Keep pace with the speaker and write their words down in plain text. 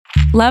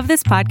Love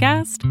this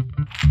podcast?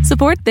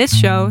 Support this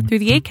show through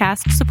the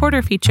Acast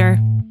supporter feature.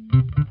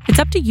 It's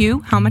up to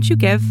you how much you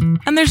give,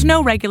 and there's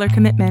no regular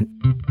commitment.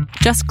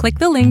 Just click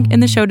the link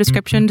in the show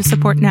description to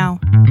support now.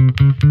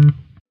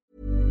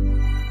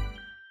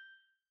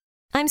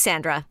 I'm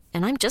Sandra,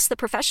 and I'm just the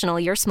professional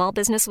your small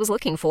business was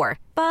looking for.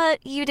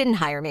 But you didn't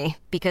hire me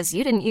because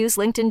you didn't use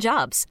LinkedIn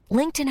Jobs.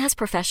 LinkedIn has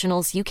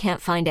professionals you can't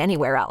find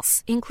anywhere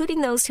else, including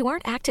those who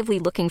aren't actively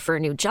looking for a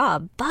new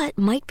job, but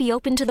might be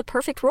open to the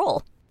perfect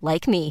role,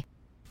 like me.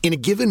 In a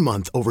given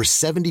month, over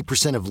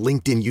 70% of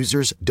LinkedIn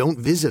users don't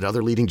visit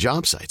other leading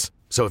job sites.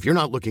 So if you're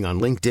not looking on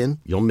LinkedIn,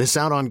 you'll miss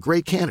out on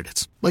great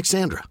candidates like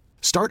Sandra.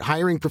 Start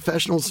hiring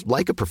professionals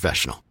like a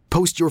professional.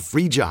 Post your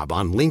free job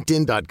on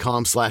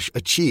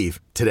linkedin.com/achieve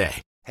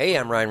today. Hey,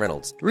 I'm Ryan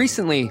Reynolds.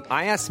 Recently,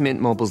 I asked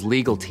Mint Mobile's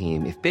legal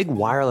team if big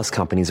wireless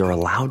companies are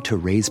allowed to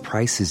raise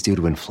prices due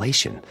to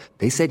inflation.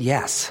 They said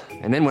yes.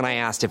 And then when I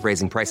asked if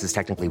raising prices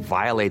technically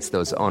violates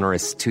those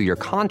onerous two-year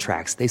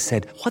contracts, they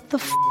said, "What the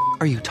f***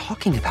 are you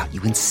talking about,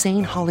 you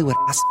insane Hollywood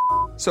ass?"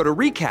 So to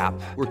recap,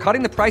 we're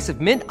cutting the price of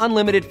Mint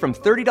Unlimited from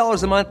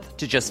 $30 a month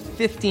to just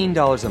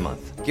 $15 a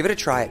month. Give it a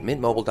try at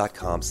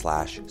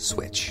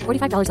mintmobile.com/switch.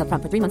 $45 up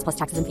front for 3 months plus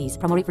taxes and fees.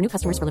 Promo rate for new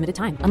customers for limited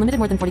time. Unlimited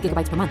more than 40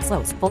 gigabytes per month.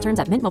 Slows full terms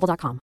at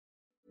mintmobile.com.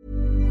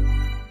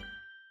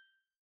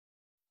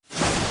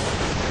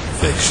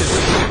 Fiction,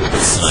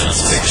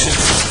 science fiction,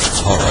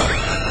 horror,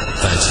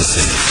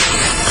 fantasy,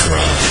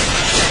 crime,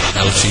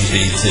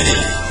 LGBT,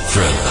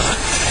 thriller.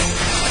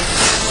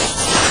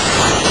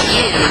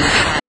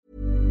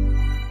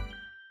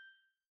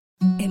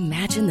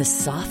 Imagine the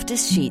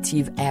softest sheets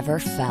you've ever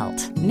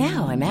felt.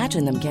 Now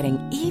imagine them getting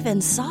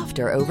even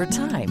softer over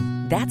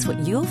time. That's what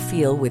you'll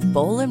feel with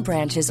Boll &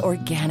 Branch's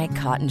organic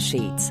cotton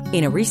sheets.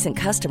 In a recent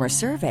customer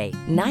survey,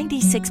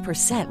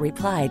 96%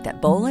 replied that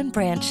Boll &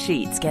 Branch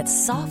sheets get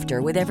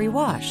softer with every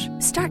wash.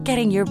 Start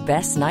getting your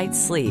best night's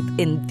sleep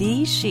in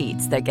these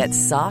sheets that get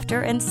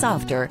softer and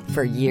softer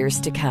for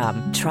years to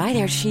come. Try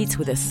their sheets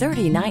with a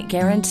 30-night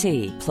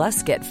guarantee.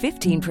 Plus, get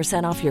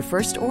 15% off your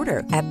first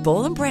order at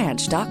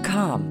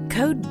bollandbranch.com.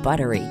 Code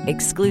BUTTERY.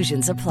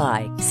 Exclusions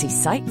apply. See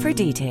site for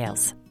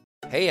details.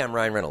 Hey, I'm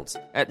Ryan Reynolds.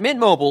 At Mint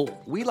Mobile,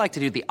 we like to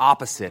do the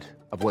opposite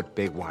of what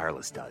Big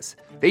Wireless does.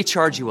 They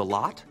charge you a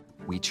lot,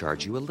 we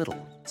charge you a little.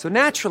 So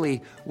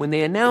naturally, when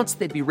they announced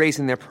they'd be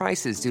raising their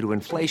prices due to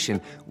inflation,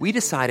 we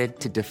decided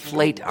to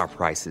deflate our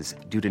prices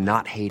due to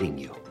not hating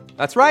you.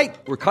 That's right.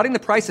 We're cutting the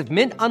price of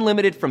Mint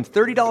Unlimited from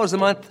 $30 a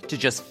month to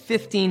just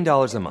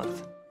 $15 a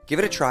month. Give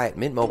it a try at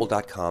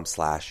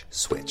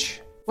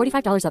mintmobile.com/switch.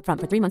 $45 up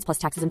front for 3 months plus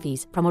taxes and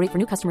fees. Promo rate for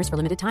new customers for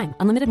limited time.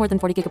 Unlimited more than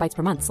 40 gigabytes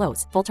per month.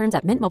 Slows full terms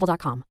at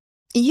mintmobile.com.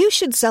 You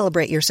should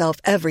celebrate yourself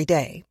every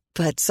day,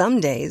 but some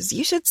days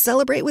you should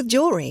celebrate with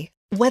jewelry.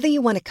 Whether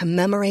you want to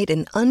commemorate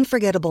an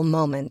unforgettable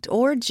moment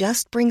or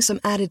just bring some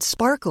added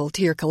sparkle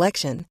to your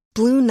collection,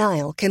 Blue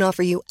Nile can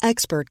offer you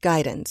expert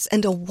guidance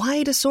and a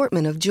wide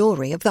assortment of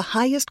jewelry of the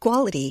highest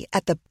quality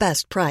at the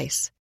best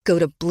price. Go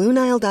to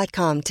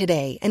BlueNile.com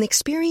today and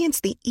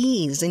experience the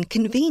ease and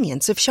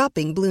convenience of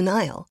shopping Blue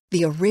Nile,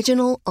 the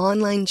original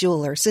online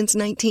jeweler since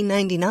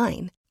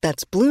 1999.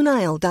 That's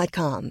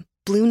BlueNile.com.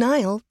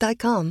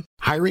 BlueNile.com.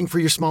 Hiring for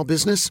your small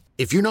business?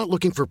 If you're not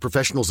looking for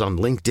professionals on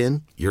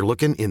LinkedIn, you're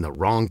looking in the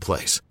wrong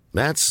place.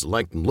 That's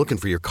like looking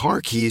for your car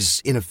keys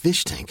in a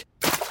fish tank.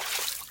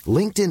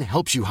 LinkedIn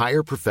helps you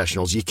hire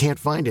professionals you can't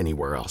find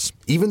anywhere else,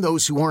 even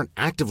those who aren't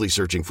actively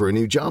searching for a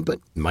new job but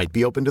might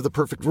be open to the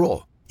perfect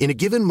role. In a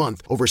given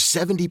month, over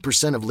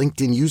 70% of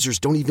LinkedIn users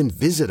don't even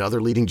visit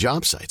other leading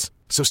job sites.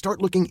 So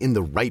start looking in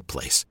the right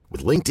place.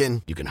 With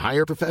LinkedIn, you can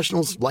hire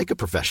professionals like a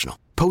professional.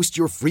 Post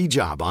your free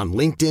job on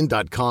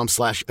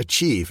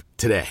linkedin.com/achieve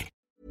today.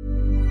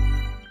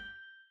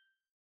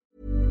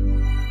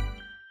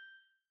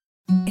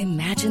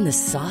 Imagine the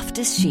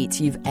softest sheets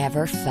you've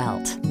ever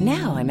felt.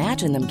 Now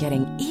imagine them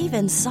getting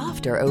even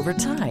softer over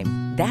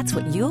time. That's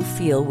what you'll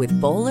feel with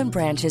Boll &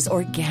 Branch's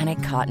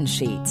organic cotton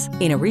sheets.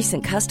 In a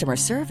recent customer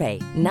survey,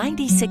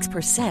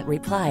 96%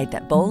 replied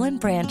that Boll &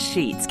 Branch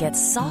sheets get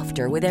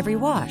softer with every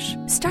wash.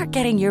 Start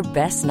getting your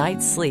best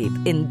night's sleep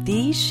in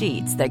these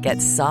sheets that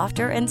get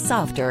softer and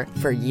softer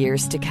for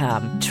years to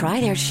come. Try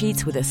their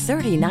sheets with a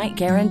 30-night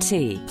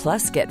guarantee.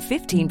 Plus, get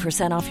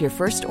 15% off your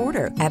first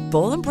order at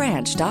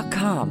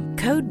bollandbranch.com.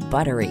 Code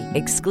BUTTERY.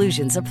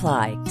 Exclusions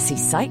apply. See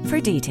site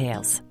for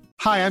details.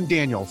 Hi, I'm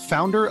Daniel,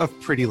 founder of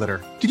Pretty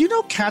Litter. Did you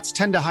know cats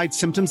tend to hide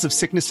symptoms of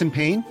sickness and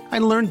pain? I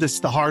learned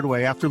this the hard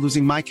way after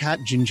losing my cat,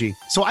 Gingy.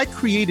 So I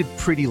created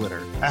Pretty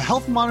Litter, a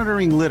health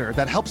monitoring litter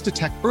that helps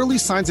detect early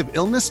signs of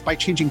illness by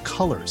changing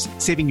colors,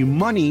 saving you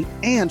money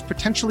and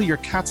potentially your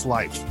cat's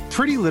life.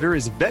 Pretty Litter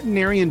is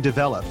veterinarian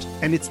developed,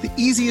 and it's the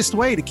easiest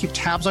way to keep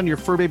tabs on your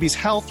fur baby's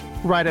health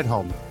right at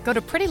home. Go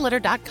to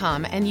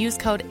prettylitter.com and use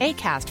code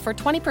ACAST for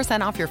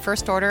 20% off your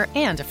first order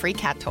and a free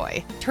cat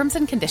toy. Terms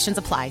and conditions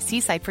apply.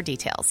 See site for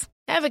details.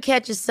 Ever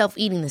catch yourself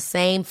eating the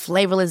same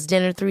flavorless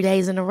dinner 3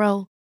 days in a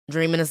row?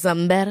 Dreaming of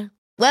something better?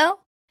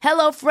 Well,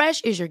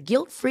 HelloFresh is your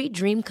guilt-free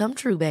dream come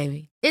true,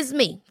 baby. It's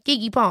me,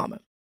 Keke Palmer.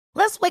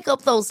 Let's wake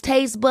up those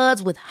taste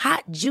buds with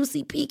hot,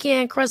 juicy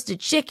pecan-crusted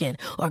chicken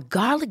or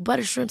garlic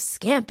butter shrimp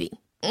scampi.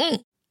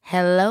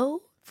 Hello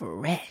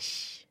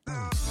Fresh.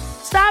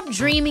 Stop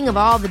dreaming of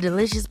all the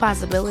delicious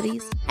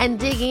possibilities and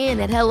dig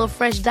in at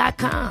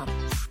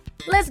HelloFresh.com.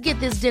 Let's get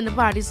this dinner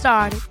party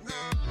started.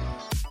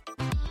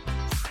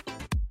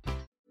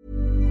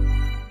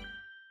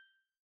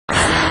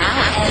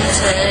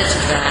 Entered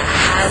the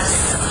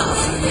House of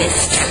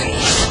Mystery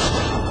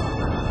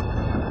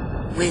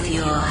with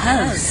your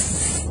hosts,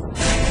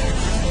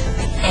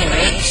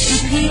 Eric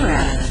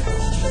Shapiro,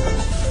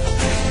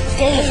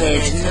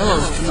 David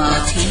North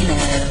Martino,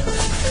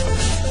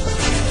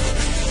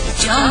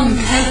 John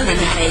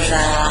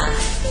Copenhaver,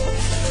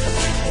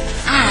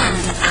 and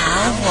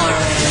Al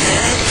Warren.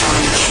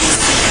 On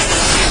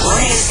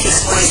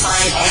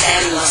 106.5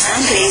 FM Los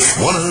Angeles,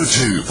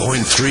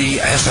 102.3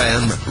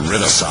 FM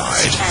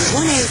Riverside, and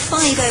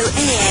 105.0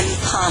 AM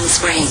Palm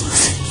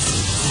Springs.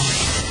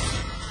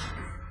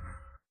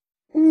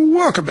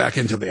 Welcome back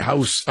into the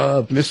House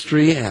of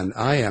Mystery, and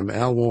I am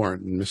Al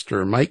Warren.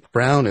 Mr. Mike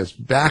Brown is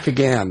back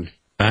again.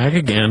 Back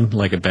again,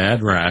 like a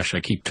bad rash. I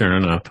keep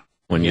turning up.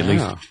 When you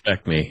least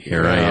expect me,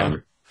 here I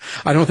am.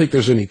 I don't think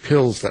there's any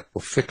pills that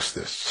will fix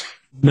this.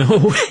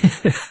 No.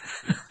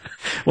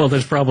 Well,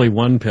 there's probably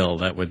one pill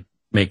that would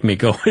make me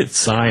go with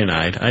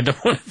cyanide. I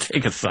don't want to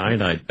take a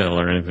cyanide pill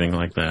or anything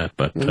like that.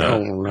 But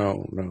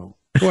No.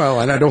 Well,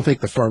 and I don't think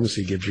the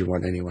pharmacy gives you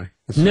one anyway.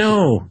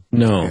 No.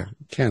 Yeah,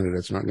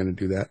 Canada's not going to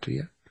do that to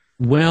you.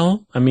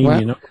 Well, I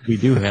mean, we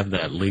do have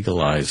that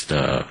legalized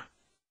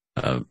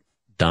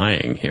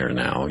dying here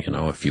now.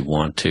 If you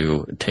want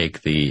to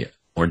take the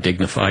more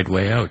dignified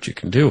way out, you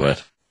can do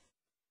it.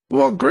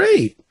 Well,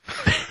 great.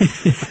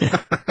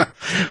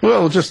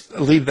 Well, just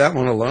leave that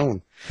one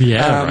alone.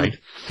 Yeah, right.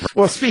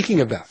 Well,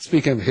 speaking of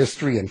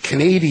history and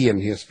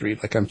Canadian history,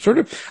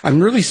 I'm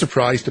really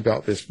surprised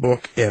about this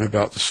book and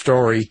about the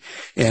story,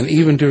 and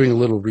even doing a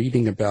little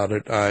reading about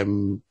it,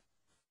 I'm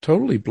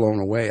totally blown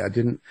away.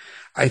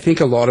 I think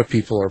a lot of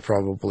people are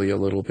probably a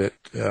little bit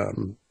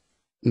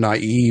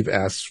naive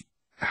as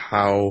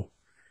how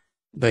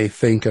they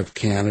think of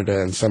Canada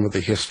and some of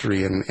the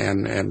history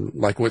and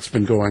like what's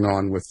been going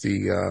on with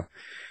the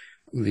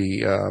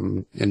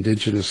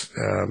Indigenous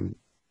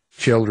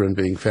children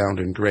being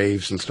found in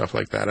graves and stuff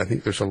like that. I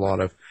think there's a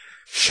lot of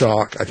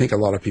shock. I think a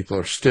lot of people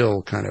are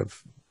still kind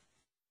of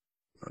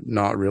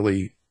not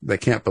really, they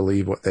can't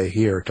believe what they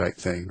hear type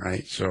thing,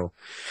 right? So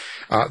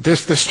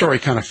this story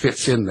kind of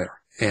fits in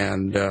there.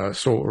 And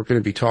so what we're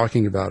going to be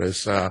talking about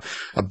is a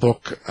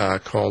book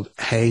called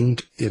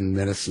Hanged in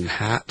Medicine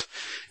Hat,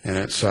 and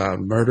it's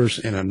Murders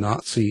in a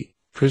Nazi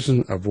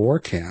Prison of War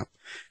Camp,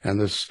 and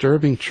the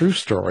disturbing true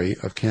story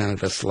of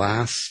Canada's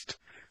last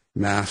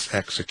mass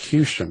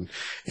execution.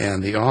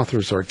 And the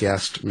author's our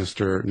guest,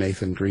 Mr.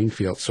 Nathan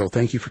Greenfield. So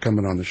thank you for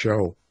coming on the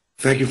show.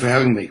 Thank you for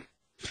having me.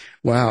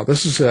 Wow,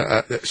 this is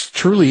it's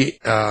truly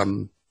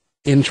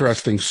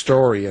interesting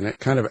story, and it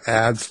kind of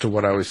adds to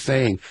what I was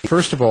saying.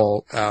 First of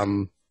all,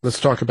 let's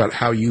talk about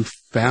how you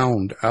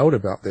found out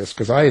about this,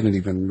 because I hadn't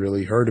even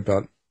really heard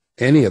about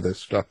any of this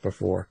stuff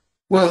before.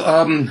 Well,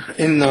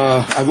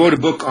 I wrote a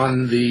book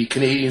on the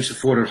Canadian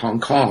support at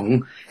Hong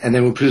Kong, and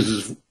then were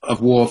prisoners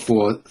of war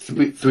for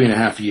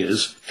 3.5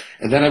 years.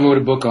 And then I wrote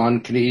a book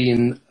on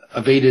Canadian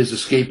evaders,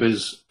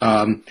 escapers,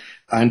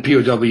 and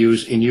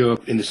POWs in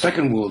Europe in the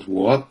Second World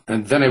War.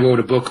 And then I wrote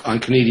a book on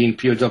Canadian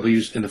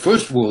POWs in the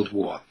First World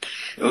War.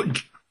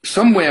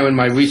 Somewhere in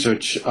my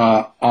research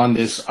on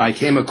this, I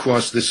came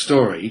across this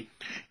story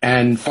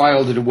and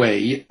filed it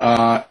away,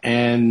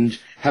 and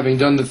having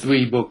done the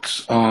 3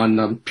 books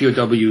on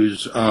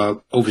POWs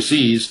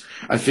overseas,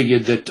 I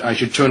figured that I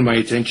should turn my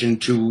attention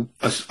to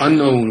an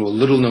unknown or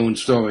little-known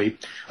story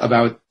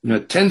about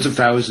tens of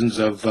thousands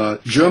of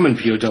German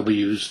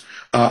POWs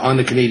on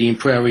the Canadian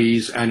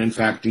prairies and, in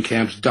fact, in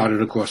camps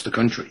dotted across the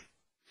country.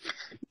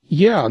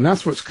 Yeah, and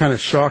that's what's kind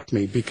of shocked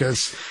me,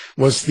 because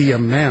was the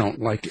amount,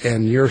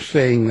 and you're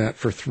saying that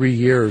for 3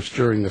 years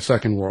during the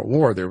Second World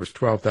War, there was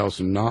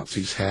 12,000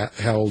 Nazis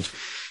held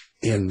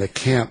in the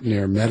camp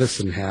near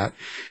Medicine Hat,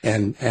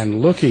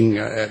 and looking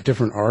at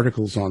different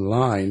articles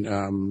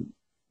online,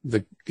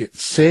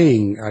 it's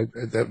saying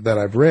that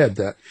I've read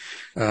that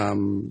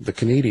the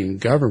Canadian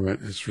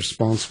government is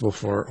responsible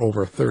for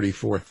over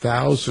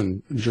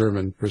 34,000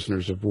 German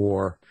prisoners of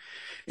war,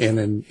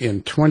 and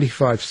in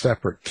 25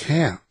 separate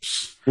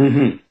camps,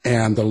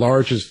 and the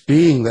largest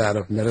being that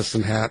of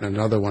Medicine Hat and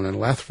another one in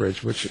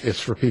Lethbridge, which is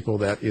for people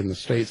that in the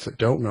States that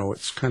don't know,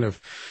 it's kind of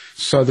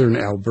southern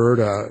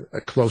Alberta,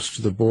 close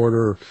to the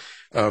border,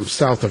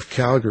 south of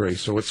Calgary.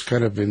 So it's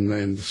kind of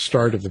in the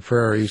start of the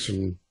prairies,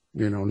 and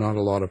not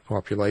a lot of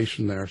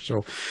population there.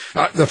 So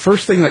the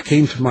first thing that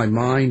came to my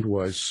mind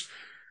was,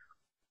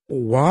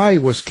 why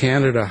was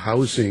Canada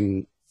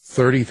housing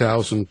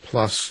 30,000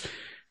 plus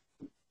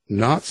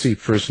Nazi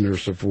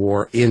prisoners of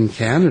war in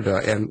Canada,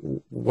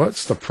 and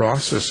what's the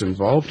process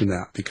involved in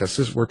that?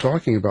 Because we're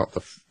talking about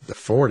the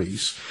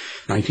 40s,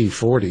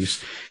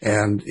 1940s,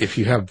 and if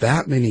you have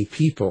that many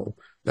people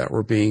that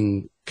were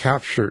being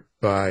captured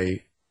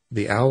by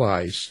the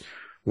Allies,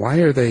 why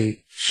are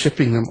they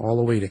shipping them all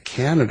the way to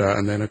Canada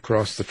and then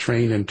across the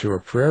train into a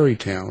prairie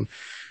town,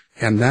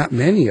 and that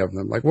many of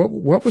them? Like,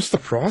 what was the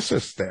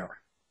process there?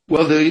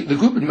 Well, the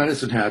group in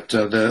Medicine Hat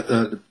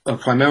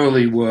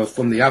primarily were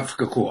from the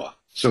Afrika Korps.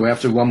 So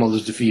after Rommel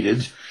was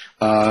defeated,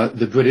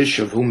 the British,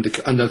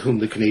 under whom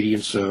the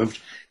Canadians served,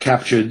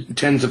 captured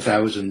tens of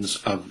thousands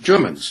of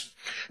Germans.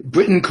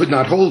 Britain could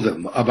not hold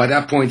them. By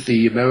that point,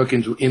 the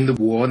Americans were in the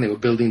war, and they were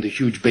building the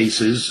huge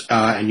bases,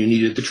 and you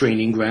needed the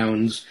training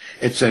grounds,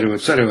 et cetera,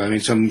 et cetera. I mean,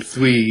 some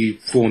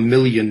 3-4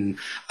 million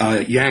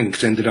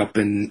Yanks ended up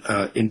in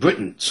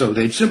Britain, so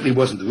there simply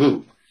wasn't the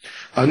room.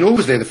 Nor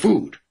was there the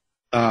food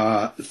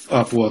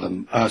for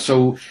them.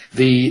 So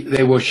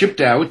they were shipped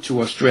out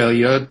to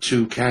Australia,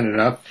 to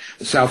Canada,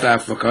 South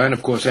Africa, and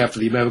of course after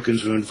the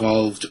Americans were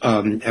involved,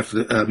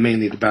 after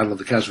mainly the Battle of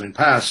the Kasserine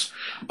Pass,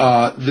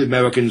 the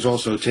Americans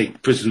also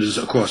take prisoners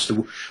across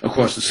the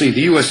sea.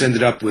 The U.S.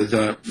 ended up with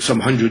some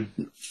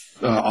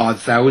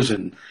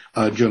 100,000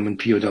 German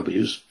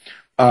POWs.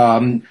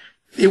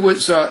 It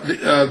was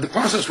the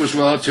process was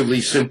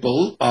relatively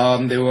simple.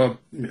 They were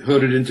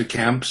herded into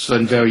camps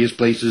in various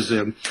places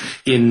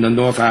in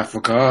North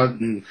Africa.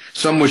 And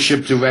some were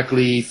shipped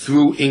directly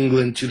through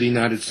England to the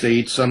United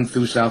States, some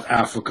through South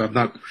Africa.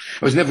 I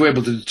was never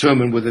able to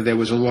determine whether there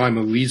was a rhyme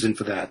or reason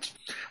for that.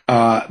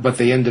 But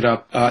they ended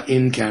up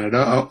in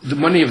Canada.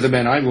 Many of the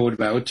men I wrote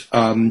about,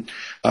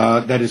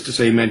 that is to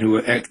say,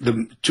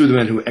 the two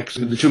men who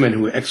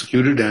were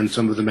executed and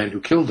some of the men who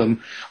killed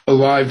them,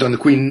 arrived on the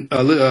Queen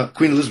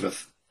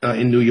Elizabeth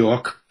in New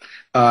York,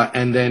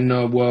 and then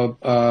were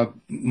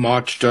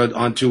marched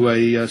onto a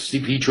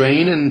CP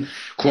train and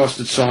crossed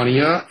at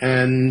Sarnia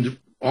and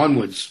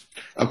onwards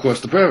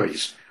across the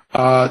prairies.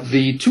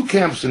 The two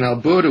camps in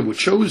Alberta were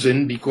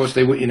chosen because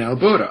they were in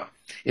Alberta.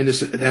 And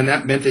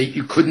that meant that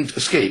you couldn't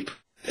escape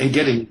and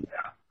getting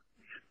there.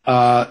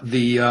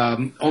 The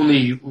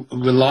only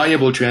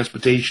reliable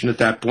transportation at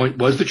that point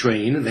was the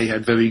train, and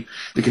the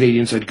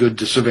Canadians had good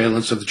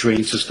surveillance of the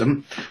train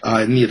system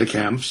near the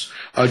camps.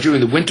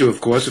 During the winter,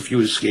 of course, if you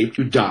escaped,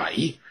 you'd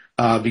die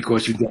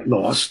because you'd get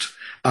lost.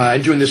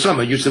 And during the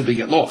summer, you'd simply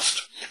get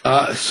lost.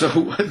 And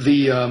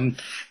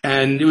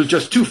it was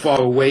just too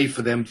far away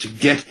for them to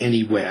get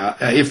anywhere.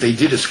 If they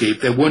did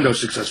escape, there were no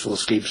successful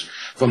escapes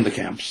from the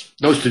camps.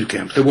 Those two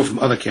camps. There were from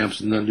other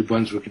camps in New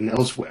Brunswick and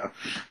elsewhere.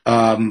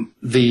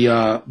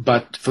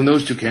 But from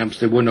those two camps,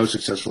 there were no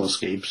successful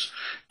escapes,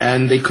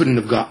 and they couldn't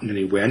have gotten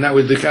anywhere. And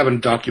the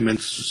cabinet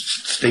documents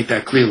state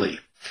that clearly,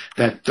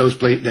 that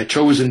they're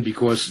chosen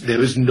because there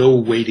is no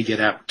way to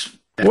get out.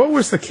 What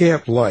was the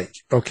camp like?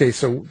 Okay,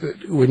 so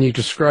when you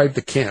describe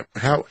the camp,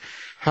 how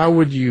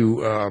would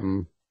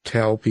you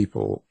tell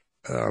people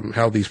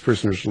how these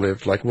prisoners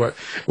lived? Like, what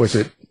was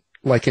it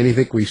like?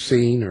 Anything we've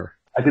seen, or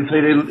I could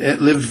say they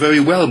lived very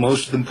well.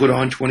 Most of them put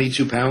on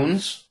 22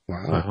 pounds.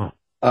 Wow.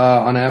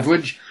 On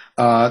average.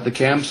 The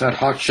camps had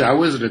hot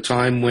showers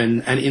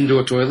and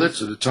indoor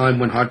toilets at a time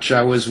when hot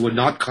showers were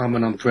not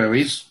common on the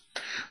prairies.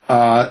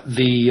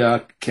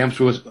 The camps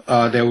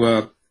there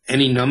were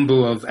any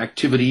number of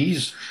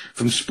activities,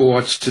 from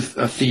sports to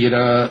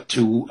theater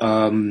to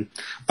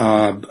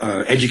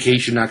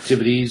education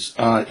activities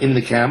in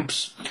the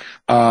camps.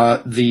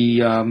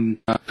 The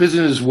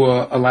prisoners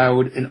were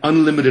allowed an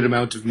unlimited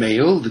amount of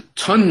mail. The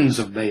tons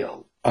of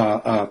mail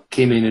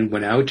came in and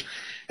went out.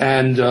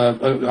 And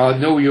I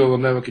know your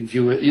American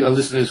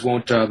listeners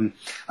won't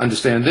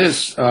understand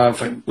this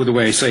with the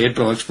way I say it,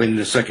 but I'll explain in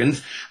a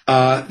second.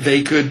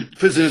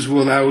 Prisoners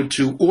were allowed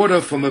to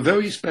order from a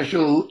very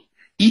special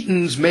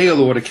Eaton's mail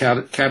order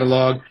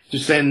catalog to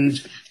send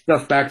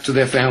stuff back to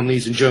their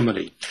families in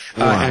Germany.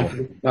 Wow.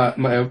 And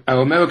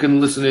our American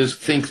listeners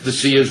think the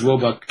Sears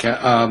Roebuck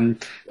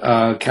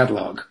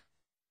catalog.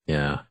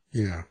 Yeah.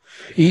 Yeah.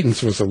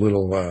 Eaton's was a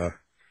little, I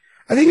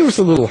think it was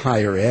a little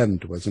higher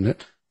end, wasn't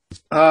it?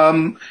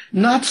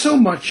 Not so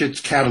much its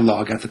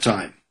catalog at the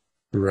time.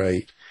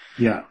 Right.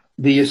 Yeah.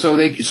 We have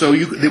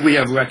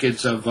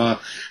records of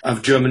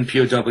German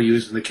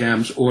POWs in the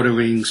camps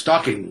ordering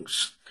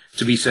stockings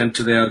to be sent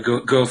to their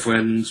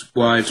girlfriends,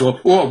 wives, or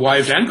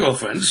wives and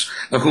girlfriends,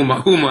 whom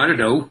I don't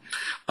know.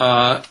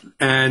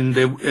 And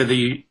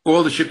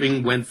all the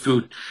shipping went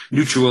through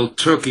neutral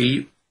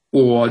Turkey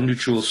or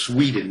neutral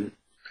Sweden.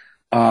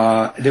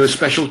 There was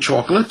special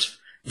chocolate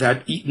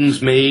that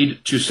Eaton's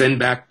made for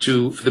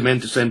the men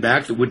to send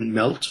back that wouldn't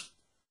melt.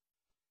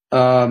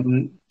 So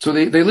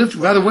they lived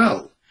rather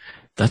well.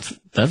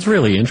 That's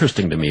really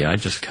interesting to me. I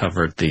just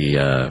covered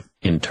the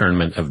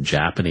internment of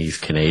Japanese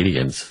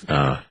Canadians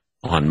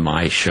on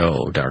my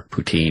show, Dark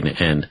Poutine,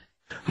 and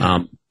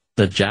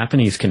the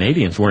Japanese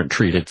Canadians weren't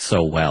treated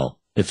so well.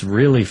 It's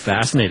really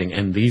fascinating,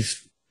 and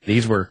these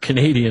were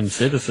Canadian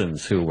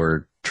citizens who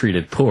were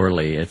treated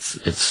poorly.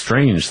 It's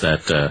strange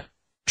that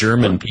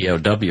German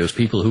POWs,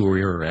 people who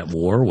we were at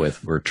war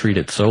with, were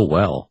treated so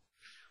well.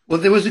 Well,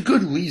 there was a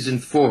good reason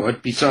for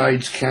it,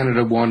 besides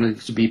Canada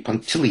wanted to be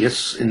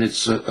punctilious in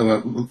its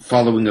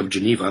following of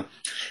Geneva,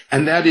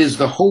 and that is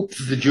the hope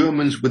that the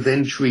Germans would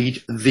then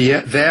treat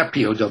their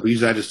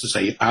POWs, that is to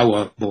say,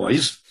 our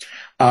boys,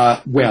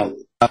 well.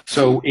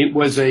 So it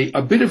was a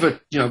bit of a,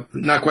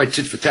 not quite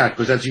tit for tat,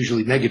 because that's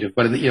usually negative,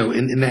 but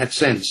in that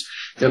sense,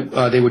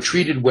 that they were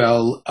treated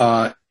well,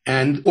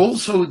 and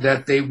also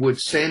that they would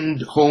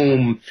send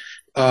home,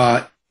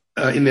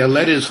 in their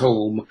letters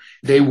home,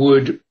 they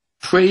would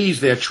praise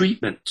their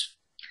treatment.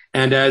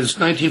 And as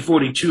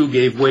 1942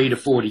 gave way to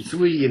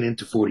 43 and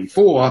into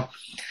 44,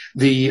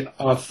 the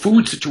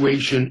food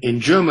situation in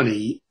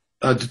Germany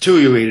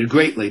deteriorated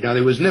greatly. Now,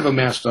 there was never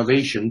mass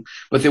starvation,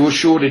 but there were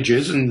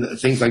shortages, and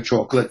things like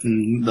chocolate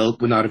and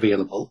milk were not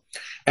available.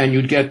 And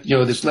you'd get,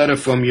 this letter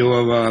from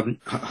your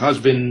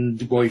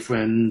husband,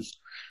 boyfriend,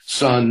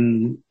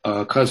 son,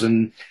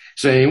 cousin,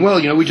 saying,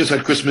 well, we just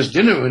had Christmas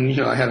dinner,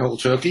 and, I had a whole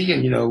turkey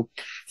and,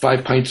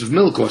 5 pints of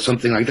milk or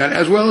something like that,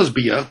 as well as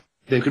beer.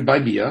 They could buy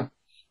beer.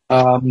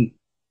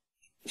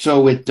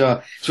 So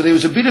there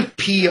was a bit of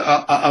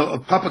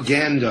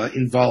propaganda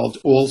involved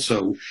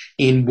also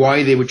in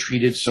why they were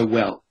treated so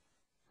well.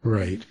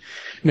 Right.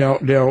 Now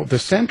the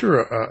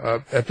center,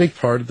 a big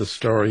part of the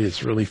story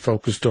is really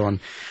focused on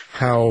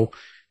how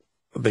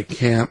the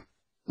camp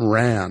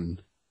ran,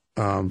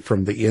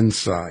 from the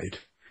inside.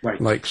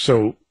 Right.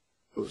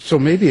 So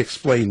maybe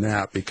explain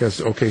that, because,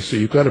 so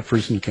you've got a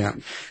prison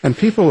camp, and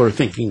people are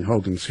thinking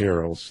Hogan's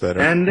Heroes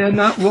and they're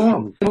not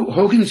wrong.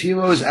 Hogan's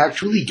Heroes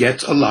actually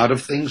gets a lot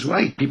of things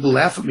right. People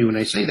laugh at me when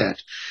I say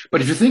that.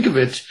 But if you think of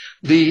it,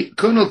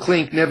 Colonel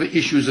Klink never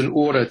issues an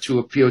order to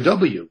a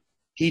POW.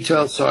 He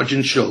tells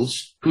Sergeant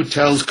Schultz, who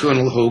tells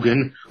Colonel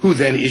Hogan, who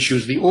then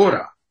issues the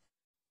order.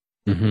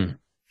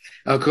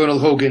 Mm-hmm. Colonel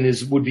Hogan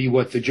would be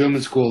what the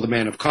Germans call the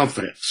man of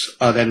confidence.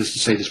 That is to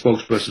say, the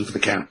spokesperson for the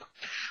camp.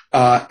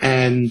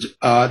 And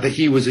that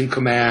he was in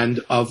command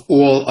of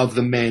all of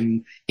the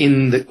men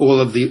all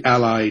of the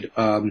Allied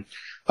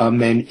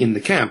men in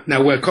the camp.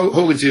 Now, where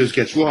Hogan's Heroes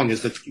gets wrong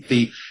is that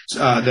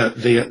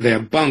their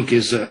bunk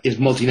is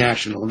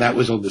multinational, and that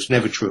was almost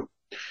never true.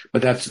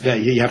 But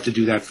you have to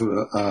do that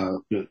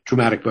for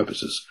dramatic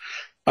purposes.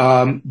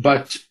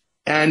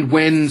 And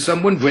when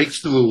someone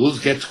breaks the rules,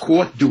 gets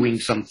caught doing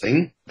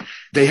something,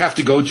 they have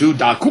to go to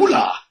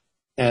Dakula,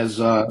 as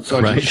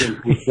Sergeant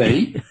Schultz would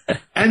say,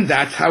 and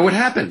that's how it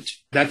happened.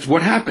 That's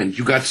what happened.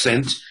 You got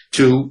sent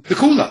to the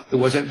Kula.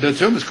 The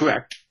term is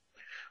correct,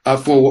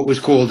 for what was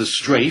called a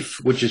strafe,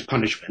 which is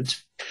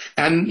punishment.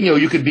 And,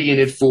 you could be in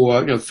it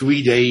for,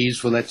 3 days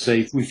for, let's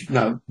say,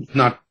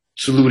 not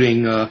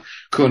saluting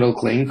Colonel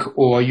Klink,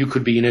 or you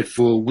could be in it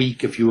for a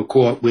week if you were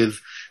caught with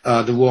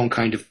the wrong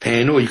kind of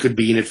pen, or you could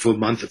be in it for a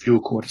month if you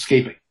were caught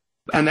escaping.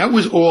 And that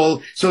was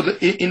all. So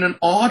in an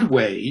odd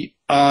way,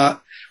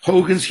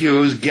 Hogan's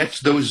Heroes gets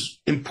those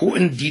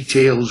important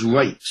details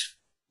right.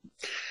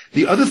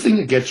 The other thing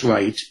it gets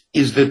right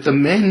is that the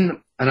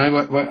men, and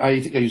I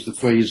think I used the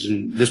phrase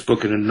in this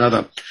book and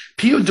another,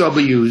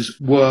 POWs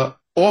were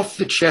off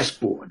the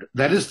chessboard.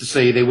 That is to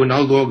say, they were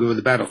no longer on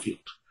the battlefield,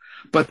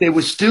 but they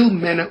were still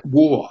men at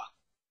war.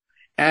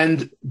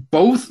 And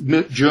both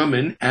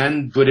German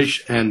and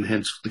British, and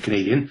hence the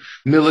Canadian,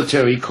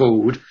 military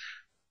code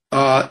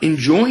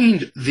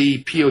enjoined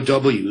the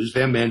POWs,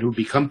 their men who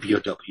become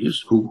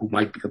POWs, who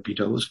might become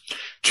POWs,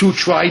 to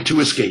try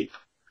to escape,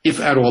 if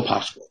at all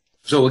possible.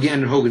 So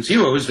again, in Hogan's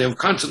Heroes, they're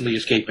constantly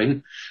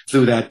escaping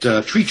through that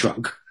tree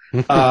trunk.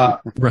 Right.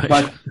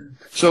 But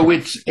so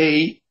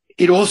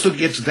it also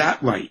gets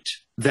that right,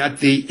 that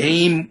the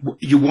aim,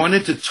 you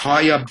wanted to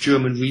tie up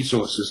German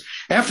resources.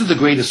 After the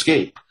Great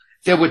Escape,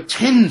 there were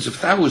tens of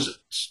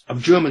thousands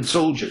of German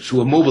soldiers who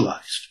were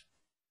mobilized,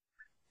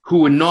 who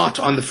were not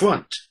on the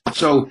front.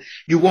 So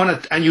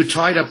and you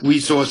tied up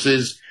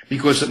resources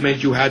because it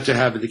meant you had to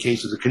have, in the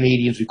case of the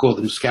Canadians, we call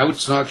them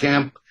scouts in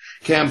our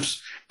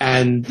camps,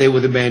 and they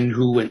were the men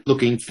who went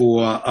looking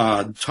for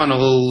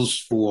tunnels,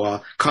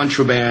 for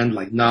contraband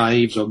like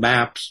knives or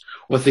maps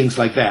or things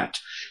like that.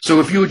 So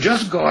if you were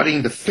just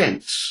guarding the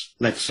fence,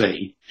 let's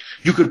say,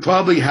 you could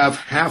probably have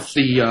half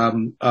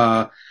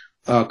the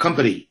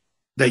company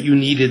that you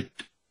needed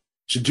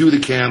to do the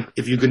camp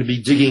if you're going to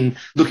be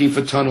looking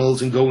for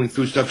tunnels and going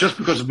through stuff, just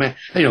because of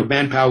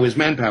manpower is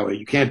manpower.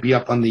 You can't be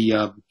up on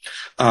the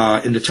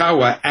in the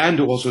tower and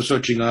also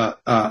searching a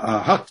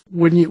hut.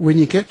 When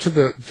you get to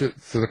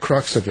the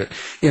crux of it,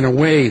 in a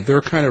way,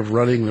 they're kind of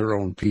running their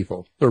own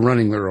people. They're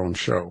running their own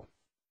show.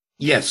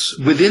 Yes,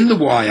 within the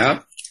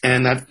wire,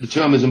 and that the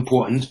term is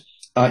important.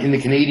 In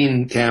the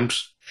Canadian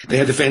camps, they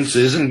had the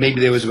fences, and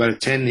maybe there was about a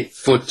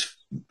 10-foot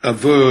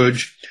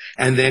verge,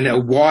 and then a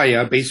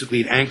wire,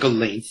 basically at ankle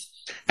length.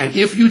 And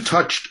if you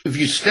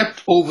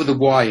stepped over the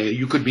wire,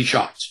 you could be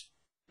shot.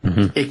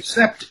 Mm-hmm.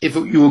 Except if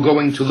you were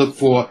going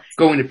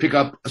to pick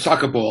up a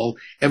soccer ball,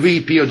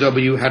 every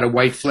POW had a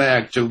white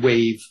flag to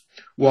wave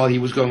while he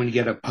was going to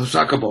get a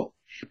soccer ball.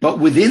 But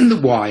within the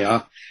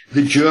wire,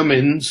 the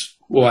Germans,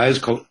 or as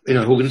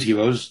Hogan's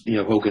Heroes,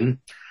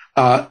 Hogan,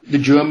 the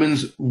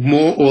Germans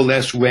more or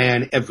less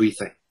ran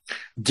everything.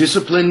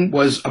 Discipline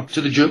was up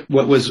to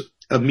what was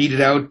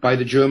meted out by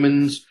the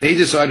Germans. They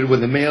decided where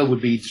the mail would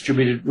be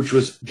distributed, which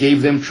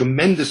gave them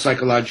tremendous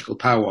psychological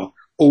power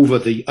over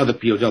the other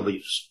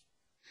POWs,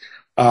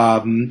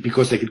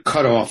 because they could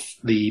cut off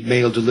the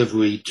mail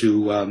delivery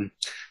to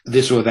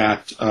this or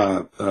that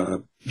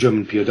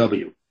German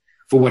POW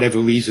for whatever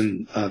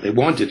reason they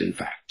wanted, in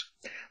fact.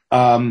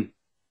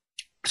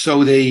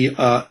 So they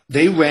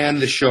ran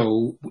the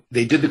show.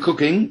 They did the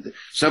cooking.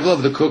 Several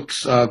of the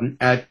cooks in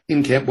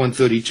Camp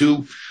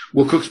 132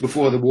 were cooks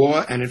before the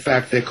war, and in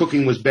fact, their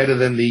cooking was better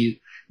than the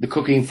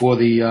cooking for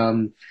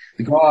the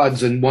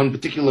guards. And one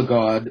particular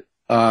guard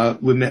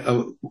wrote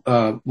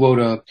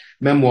a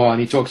memoir, and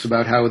he talks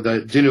about how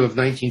the dinner of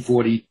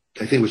 1940,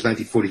 I think it was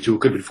 1942,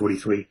 it could have been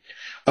 43,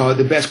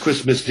 the best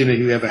Christmas dinner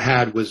he ever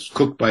had was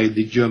cooked by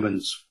the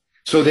Germans.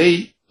 So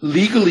they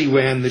legally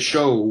ran the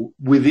show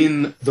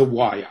within the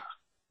wire.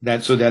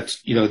 And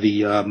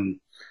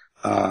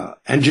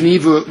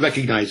Geneva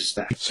recognizes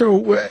that.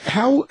 So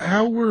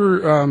how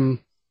were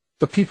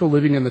the people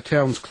living in the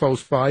towns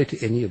close by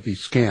to any of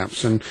these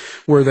camps, and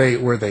were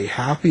they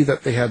happy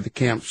that they had the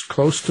camps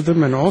close to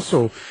them? And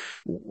also,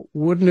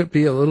 wouldn't it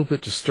be a little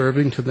bit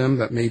disturbing to them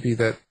that maybe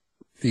that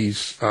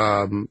these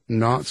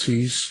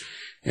Nazis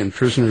and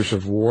prisoners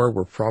of war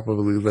were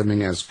probably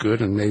living as good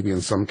and maybe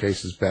in some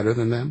cases better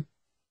than them?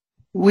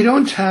 We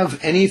don't have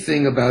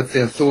anything about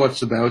their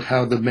thoughts about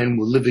how the men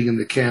were living in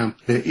the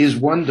camp. There is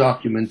one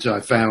document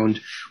I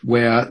found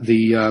where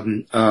the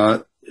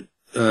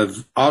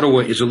Ottawa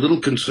is a little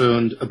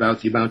concerned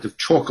about the amount of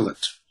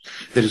chocolate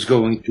that is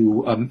going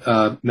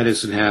to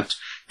Medicine Hat,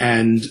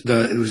 and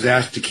it was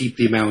asked to keep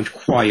the amount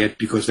quiet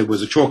because there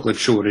was a chocolate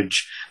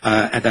shortage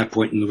at that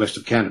point in the rest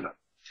of Canada.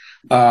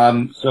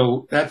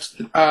 So that's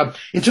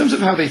in terms of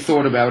how they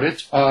thought about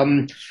it.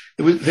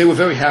 They were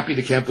very happy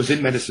the camp was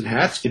in Medicine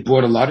Hat. It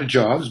brought a lot of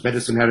jobs.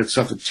 Medicine Hat had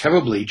suffered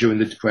terribly during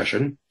the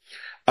Depression.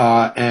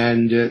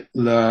 And it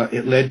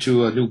led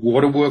to a new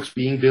waterworks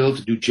being built,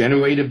 a new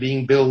generator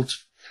being built,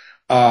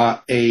 so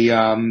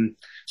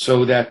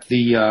that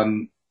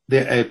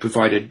it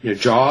provided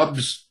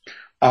jobs.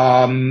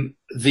 There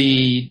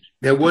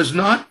was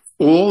not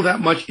all that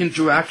much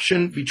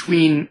interaction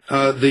between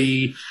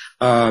the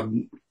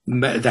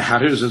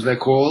Hatters, as they're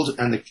called,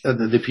 and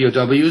the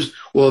POWs.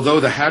 Although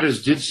the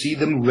Hatters did see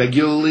them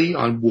regularly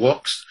on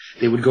walks,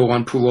 they would go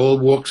on parole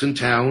walks in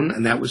town,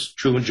 and that was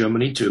true in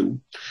Germany too.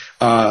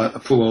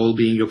 Parole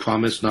being your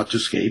promise not to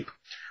escape.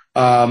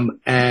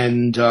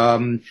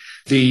 The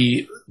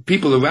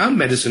people around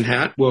Medicine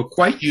Hat were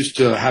quite used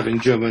to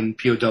having German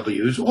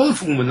POWs, all of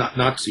whom were not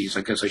Nazis,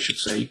 I guess I should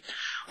say,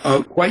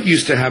 quite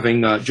used to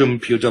having German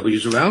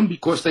POWs around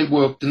because they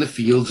worked in the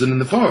fields and in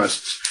the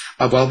forests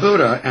of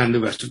Alberta and the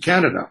rest of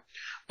Canada.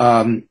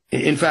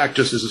 In fact,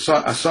 just as a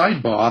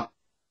sidebar,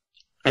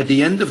 at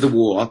the end of the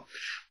war,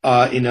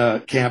 in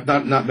a camp,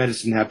 not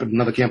Medicine Hat, but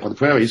another camp on the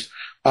prairies,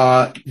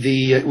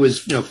 it was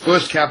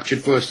first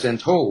captured, first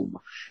sent home.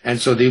 And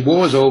so the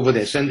war's over.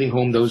 They're sending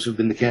home those who've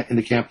been in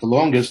the camp the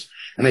longest,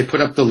 and they put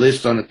up the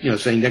list on it,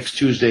 saying next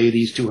Tuesday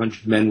these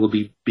 200 men will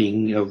be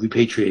being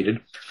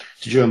repatriated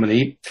to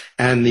Germany.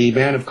 And the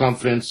man of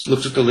confidence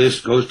looks at the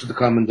list, goes to the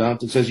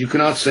commandant, and says, "You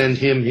cannot send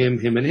him,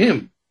 him, and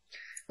him."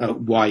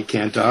 Why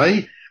can't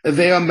I?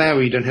 They are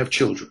married and have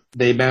children.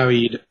 They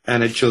married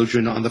and had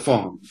children on the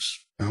farms.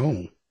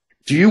 Oh.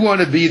 Do you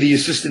want to be the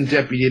assistant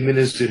deputy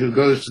minister who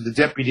goes to the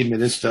deputy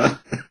minister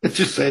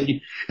to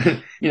say,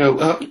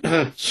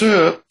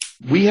 sir,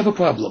 we have a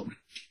problem?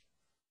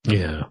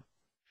 Yeah.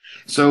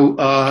 So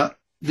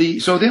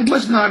there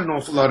was not an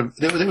awful lot of,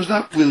 there was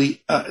not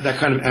really that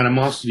kind of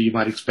animosity you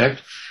might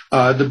expect.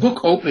 The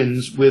book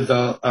opens with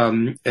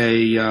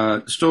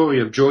a story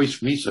of Joyce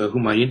Reeser,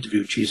 whom I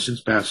interviewed. She's since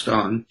passed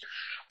on.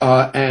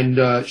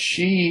 And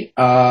she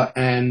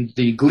and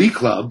the Glee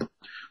Club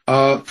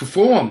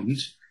performed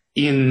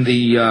in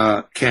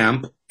the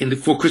camp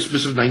for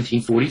Christmas of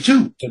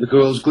 1942. So the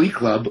Girls' Glee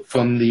Club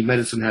from the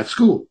Medicine Hat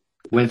School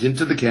went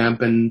into the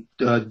camp and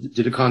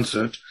did a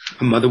concert.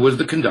 Her mother was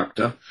the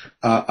conductor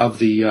of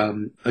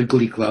the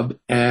Glee Club,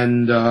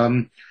 and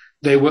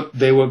they were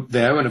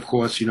there. And of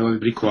course,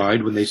 everybody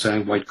cried when they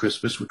sang "White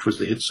Christmas," which was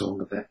the hit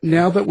song of that.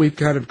 Now that we've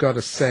kind of got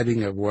a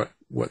setting of what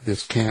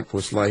this camp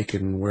was like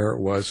and where it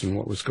was and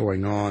what was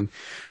going on,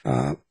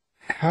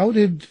 how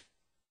did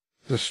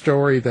the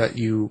story that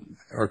you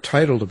are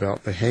titled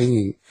about, the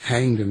hanged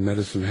in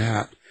Medicine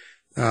Hat,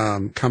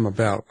 come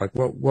about? Like,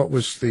 what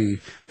was the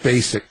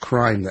basic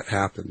crime that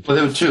happened? Well,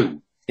 there were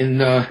two. In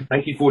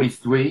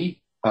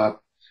 1943,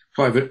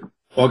 Private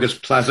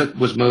August Placzek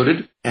was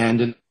murdered,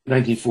 and in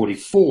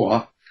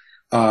 1944,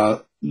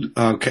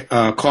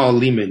 Karl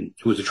Lehmann,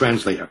 who was a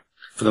translator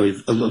for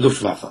the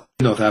Luftwaffe,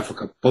 North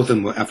Africa, both of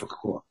them were Afrika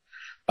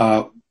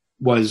Korps,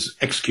 was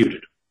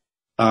executed.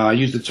 I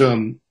use the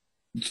term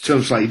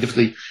slightly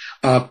differently.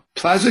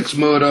 Placzek's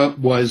murder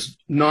was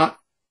not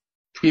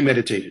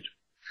premeditated.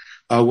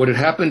 What had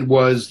happened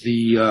was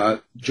the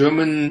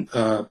German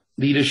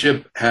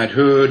leadership had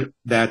heard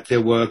that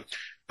there were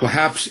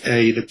perhaps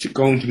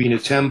going to be an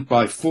attempt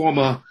by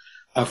former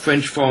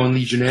French foreign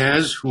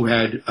legionnaires who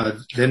had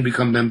then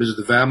become members of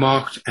the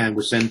Wehrmacht and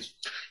were sent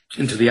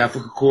into the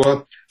Afrika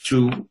Korps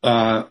to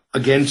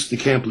against the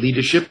camp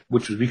leadership,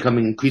 which was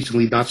becoming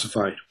increasingly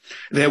Nazified.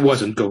 There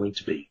wasn't going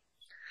to be.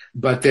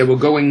 But they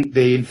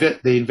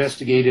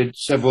investigated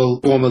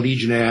several former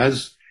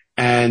legionnaires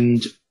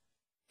and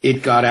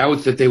it got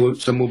out that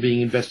some were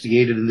being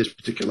investigated in this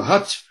particular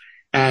hut,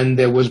 and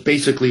there was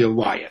basically a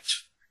riot.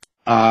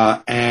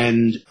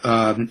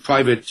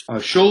 Private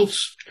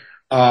Schultz,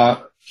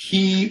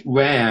 he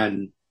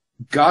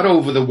got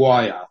over the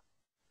wire,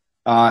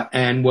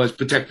 and was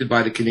protected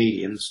by the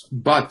Canadians.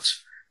 But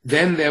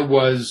then there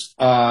was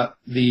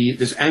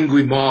this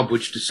angry mob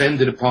which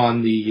descended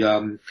upon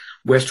the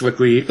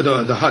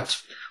the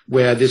hut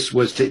where they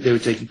were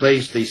taking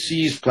place. They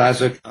seized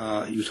Placzek.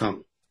 He was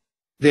hung.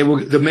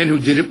 The men who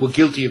did it were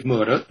guilty of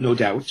murder, no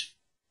doubt.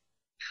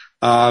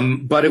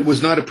 But it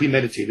was not a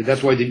premeditated.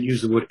 That's why I didn't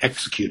use the word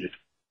executed.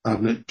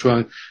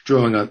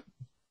 Drawing a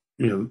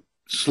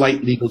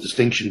slight legal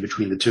distinction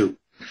between the two.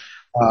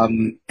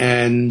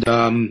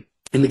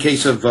 In the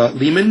case of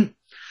Lehman,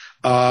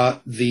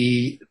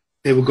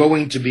 they were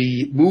going to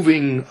be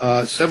moving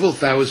several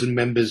thousand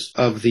members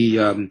of the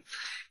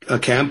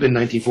camp in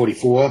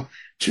 1944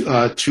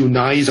 to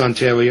Nyes,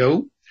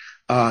 Ontario,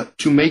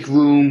 to make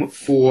room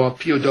for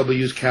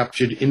POWs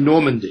captured in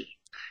Normandy.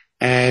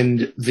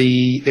 And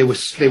they were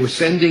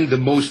sending the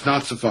most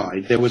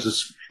Nazified. There was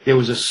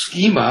a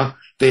schema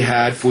they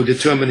had for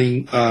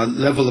determining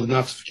level of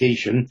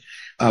Nazification,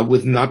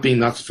 with not being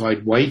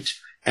Nazified white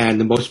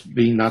and the most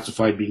being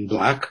Nazified being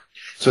black.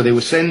 So they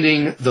were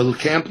sending the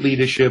camp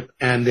leadership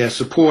and their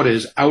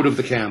supporters out of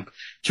the camp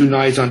to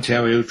Nyes,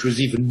 Ontario, which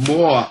was even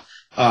more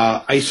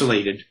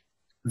isolated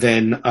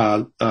than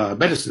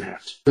Medicine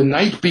Hat. The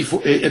night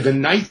before, they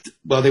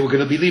were going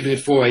to be leaving at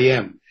 4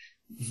 a.m.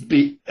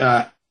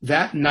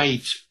 That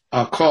night,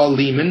 Carl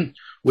Lehman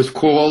was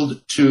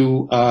called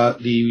to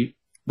the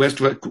West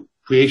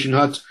Recreation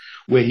Hut,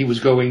 where he was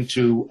going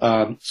to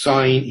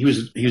sign. He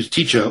was a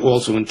teacher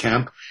also in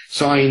camp,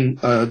 sign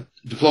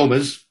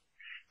diplomas,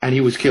 and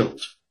he was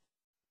killed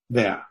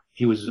there.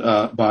 He was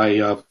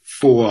by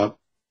 4 or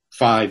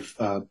 5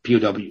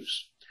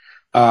 POWs,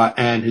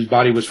 and his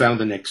body was found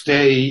the next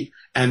day.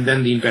 And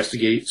then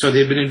so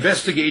they've been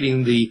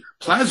investigating the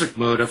Placzek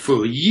murder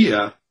for a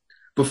year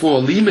before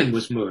Lehman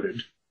was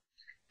murdered.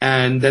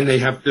 And then they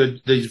have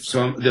the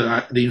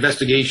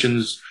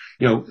investigations,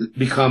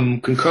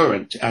 become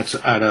concurrent at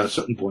a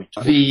certain point.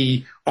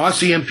 The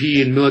RCMP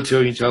and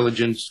military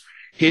intelligence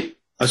hit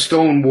a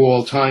stone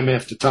wall time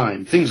after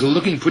time. Things are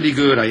looking pretty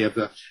good. I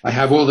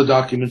have all the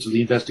documents of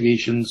the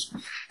investigations,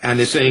 and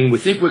they're saying we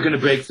think we're going to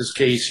break this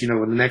case, in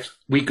the next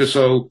week or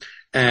so,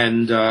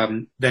 and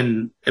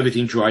then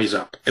everything dries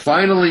up.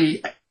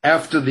 Finally,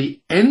 after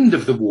the end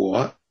of the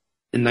war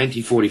in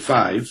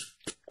 1945,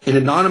 an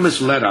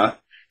anonymous letter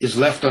is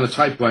left on a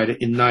typewriter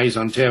in Nyes,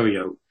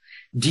 Ontario,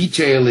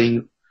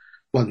 detailing,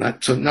 well,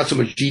 not so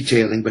much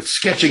detailing, but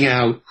sketching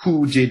out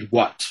who did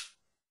what.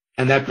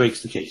 And that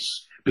breaks the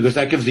case, because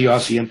that gives the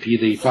RCMP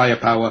the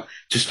firepower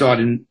to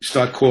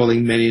start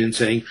calling men in and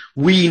saying,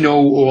 we know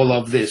all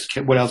of this.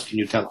 What else can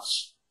you tell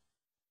us?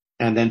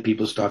 And then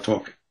people start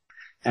talking.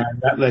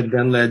 And that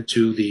led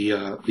to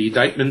the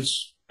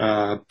indictments,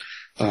 and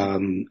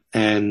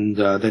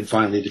then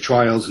finally the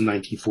trials in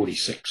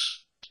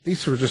 1946.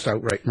 These were just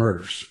outright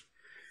murders.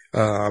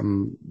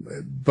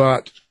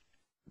 But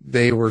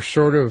they were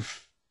sort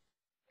of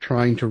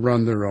trying to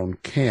run their own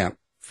camp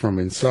from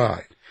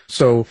inside.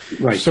 So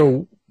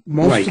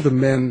most of the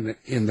men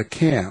in the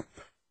camp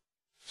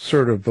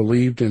sort of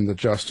believed in the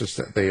justice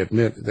that they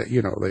admit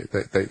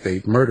that,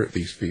 they murdered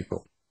these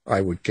people, I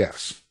would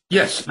guess.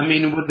 Yes, I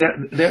mean,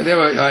 there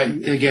are,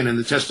 again, in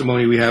the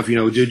testimony we have,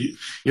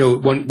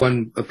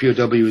 one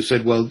POW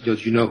said, well, do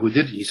you know who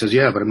did it? He says,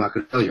 yeah, but I'm not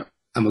going to tell you.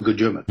 I'm a good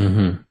German.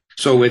 Mm-hmm.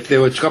 So there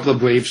were a couple of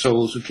brave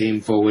souls who came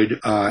forward,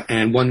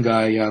 and one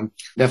guy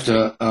left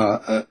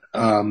a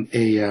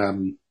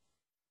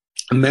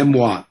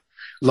memoir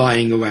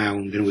lying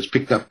around and was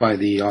picked up by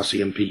the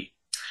RCMP,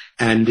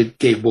 and it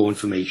gave more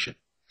information.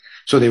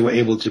 So they were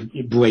able to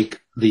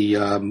break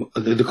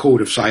the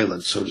code of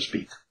silence, so to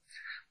speak.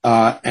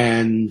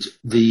 And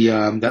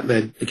that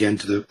led again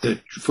to the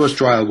first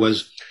trial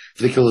was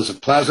for the killers of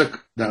Placzek.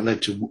 That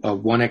led to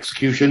one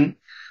execution,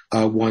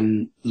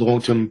 one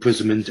long-term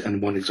imprisonment,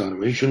 and one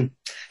exoneration,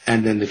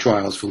 and then the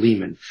trials for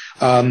Lehman.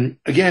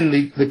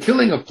 Again, the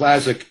killing of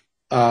Placzek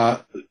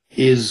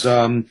is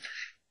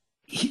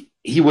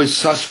he was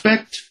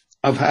suspect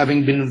of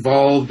having been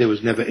involved. There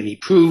was never any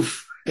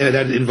proof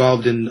that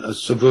involved in a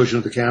subversion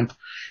of the camp.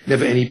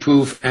 Never any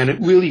proof, and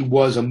it really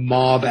was a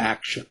mob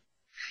action.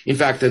 In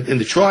fact, in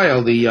the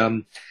trial, the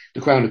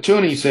Crown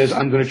Attorney says,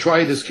 I'm going to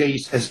try this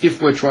case as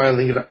if we're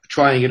trying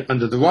it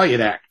under the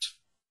Riot Act,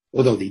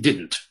 although they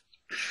didn't,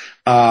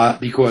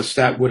 because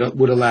that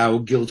would allow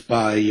guilt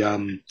by,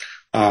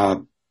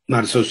 not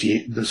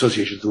association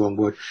is the wrong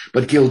word,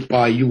 but guilt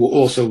by you were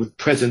also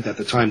present at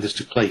the time this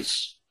took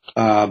place.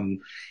 In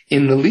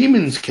the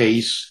Lehman's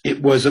case,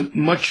 it was a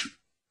much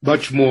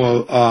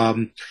more,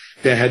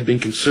 there had been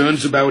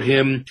concerns about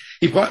him.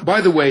 He,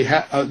 by the way,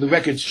 the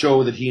records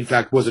show that he, in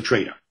fact, was a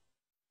traitor.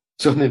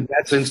 So in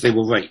that sense, they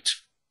were right.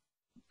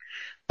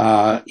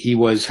 He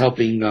was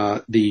helping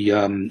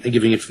and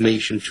giving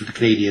information to the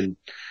Canadian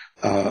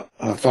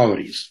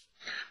authorities.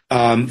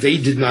 They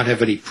did not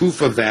have any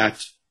proof of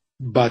that,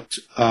 but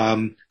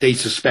they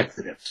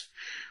suspected it.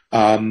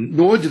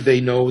 Nor did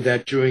they know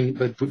that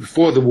but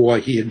before the war,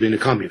 he had been a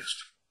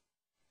communist,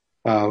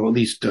 or at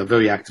least a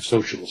very active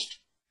socialist.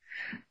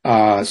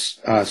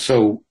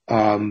 So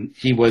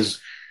he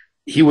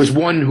was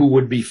one who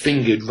would be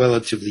fingered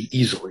relatively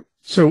easily.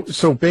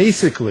 So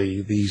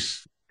basically,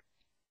 these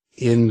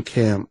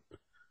in-camp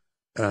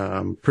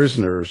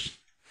prisoners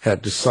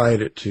had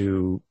decided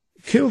to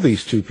kill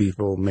these two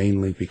people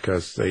mainly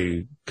because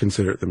they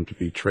considered them to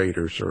be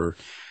traitors or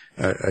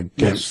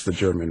against the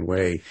German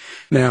way.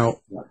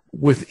 Now,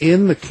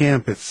 within the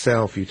camp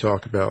itself, you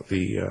talk about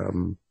the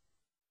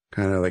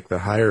kind of like the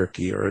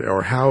hierarchy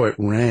or how it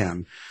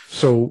ran.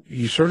 So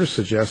you sort of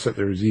suggest that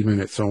there's even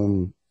its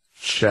own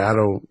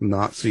shadow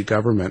Nazi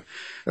government.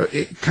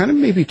 It kind of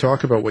maybe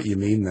talk about what you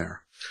mean there.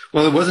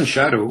 Well, it wasn't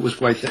shadow. It was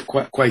quite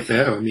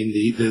there. I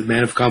mean, the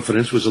man of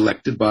confidence was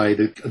elected by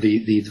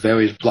the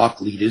various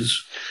block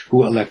leaders who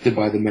were elected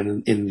by the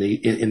men in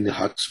the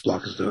huts.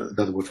 Block is the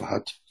other word for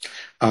hut.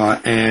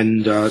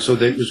 So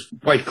it was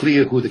quite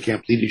clear who the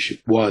camp leadership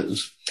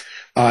was.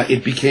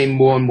 It became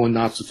more and more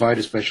Nazified,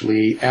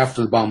 especially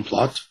after the bomb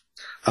plot,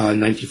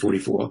 in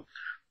 1944.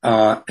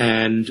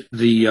 And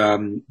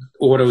the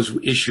orders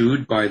were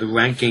issued by the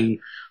ranking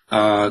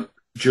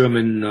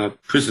German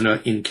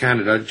prisoner in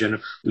Canada,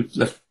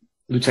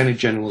 Lieutenant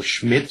General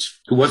Schmidt,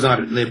 who was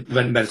not at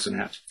Medicine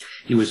Hat.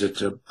 He was at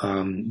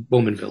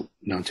Bowmanville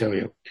in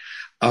Ontario.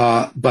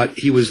 But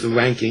he was the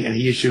ranking, and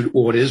he issued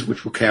orders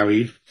which were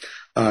carried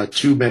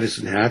to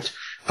Medicine Hat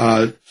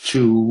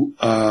to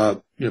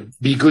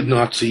be good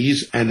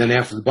Nazis. And then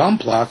after the bomb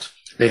plot,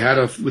 they had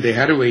a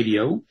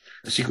radio,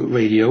 a secret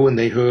radio, and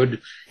they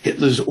heard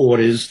Hitler's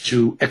orders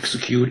to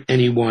execute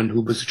anyone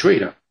who was a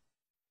traitor.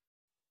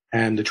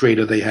 And the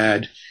traitor they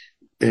had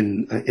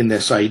in their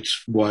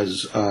sights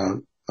was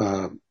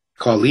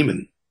Karl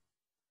Lehmann,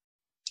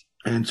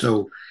 and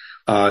so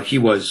he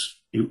was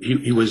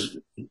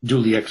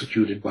duly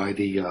executed by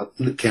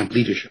the camp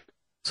leadership.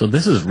 So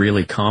this is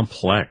really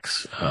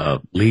complex,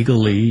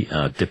 legally,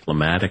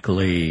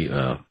 diplomatically,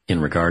 in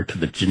regard to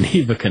the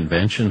Geneva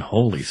Convention.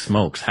 Holy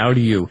smokes! How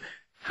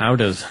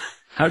does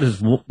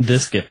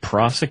this get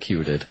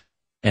prosecuted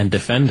and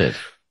defended?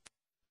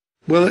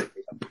 Well,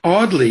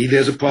 oddly,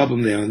 there's a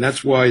problem there, and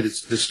that's why the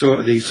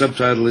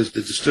subtitle is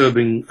 "The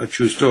Disturbing a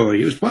True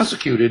Story." It was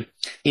prosecuted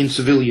in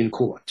civilian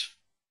court,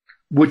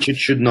 which it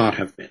should not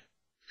have been.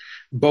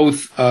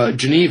 Both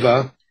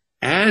Geneva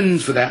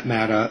and, for that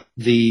matter,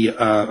 the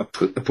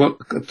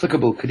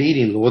applicable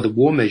Canadian law, the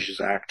War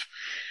Measures Act,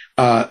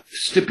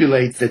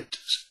 stipulate that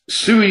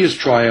serious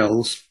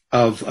trials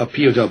of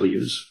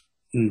POWs,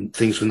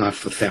 things were not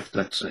for theft,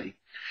 let's say,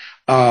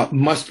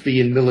 must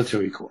be in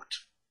military court.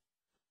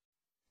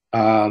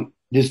 I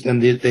was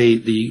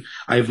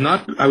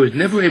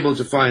never able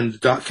to find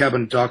the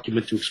cabinet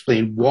document to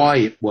explain why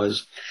it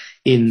was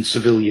in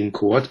civilian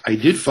court. I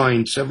did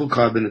find several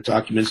cabinet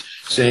documents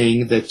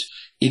saying that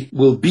it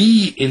will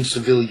be in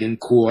civilian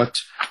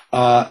court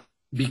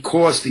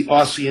because the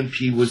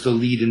RCMP was the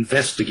lead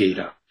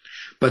investigator.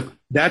 But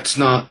that's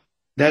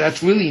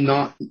really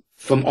not,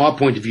 from our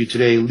point of view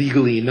today,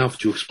 legally enough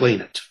to explain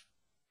it.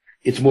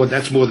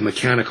 That's more the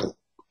mechanical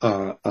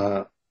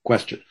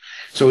question.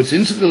 So it's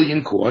in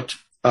civilian court.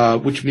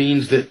 Which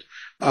means that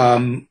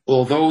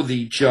although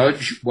the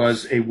judge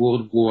was a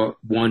World War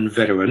I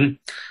veteran,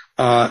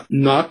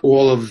 not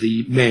all of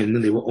the men,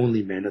 and they were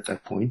only men at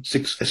that point,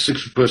 a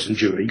six-person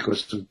jury,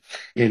 because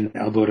in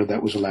Alberta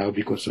that was allowed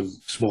because of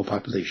small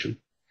population.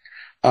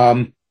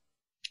 Not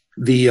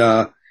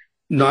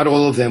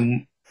all of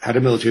them had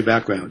a military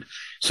background.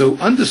 So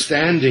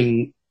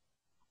understanding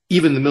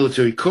even the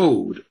military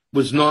code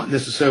was not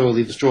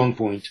necessarily the strong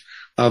point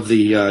of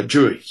the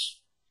juries.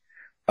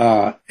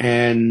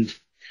 And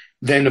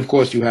then, of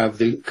course, you have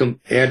the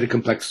added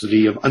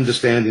complexity of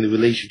understanding the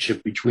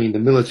relationship between the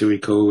military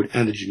code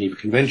and the Geneva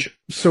Convention.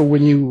 So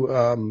when you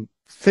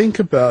think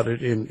about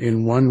it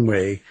in one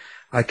way,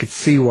 I could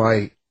see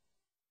why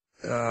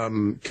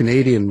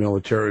Canadian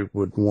military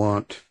would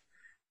want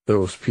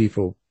those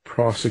people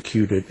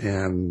prosecuted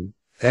and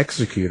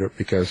executed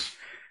because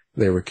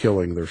they were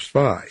killing their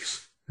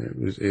spies.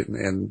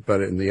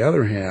 But on the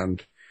other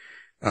hand,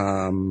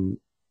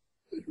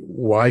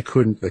 why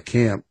couldn't the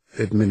camp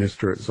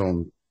administer its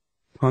own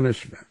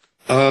punishment?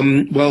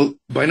 Well,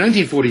 by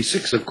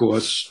 1946, of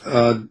course,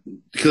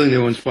 killing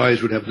their own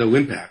spies would have no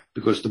impact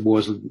because the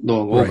war's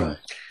long over. Right.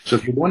 So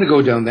if you want to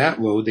go down that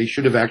road, they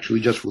should have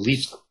actually just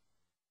released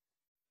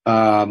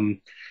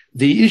them.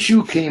 The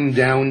issue came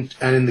down,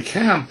 and in the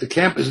camp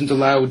isn't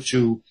allowed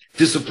to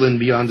discipline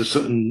beyond a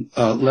certain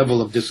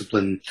level of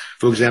discipline.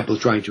 For example,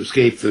 trying to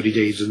escape 30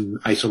 days in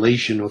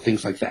isolation or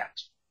things like that.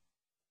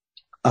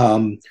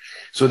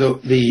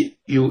 So we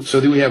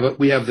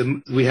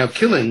have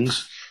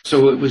killings.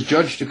 So it was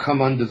judged to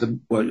come under the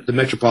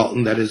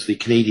Metropolitan, that is the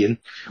Canadian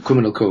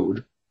Criminal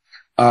Code,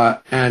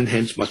 and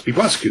hence must be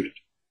prosecuted.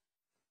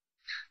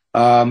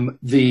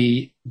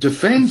 The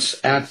defense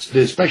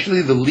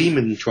especially the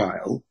Lehman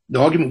trial, the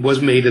argument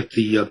was made at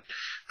the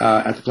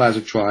Plaza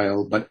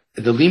trial, but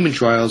the Lehman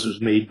trials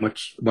was made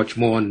much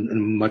more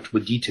in much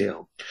more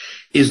detail,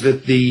 is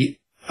that the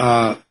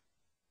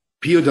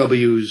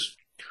POWs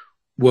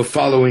were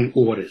following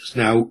orders.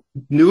 Now,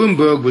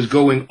 Nuremberg was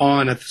going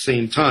on at the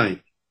same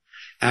time,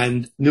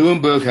 and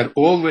Nuremberg had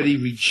already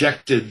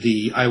rejected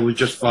the "I was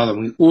just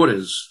following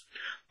orders"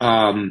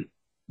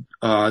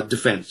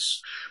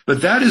 defense.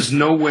 But that is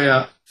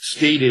nowhere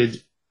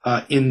stated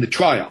in the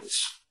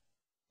trials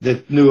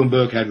that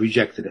Nuremberg had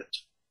rejected it.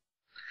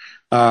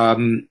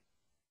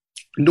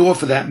 Nor,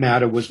 for that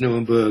matter, was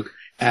Nuremberg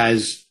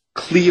as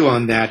clear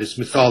on that as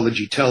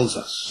mythology tells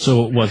us.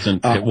 So it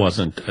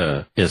wasn't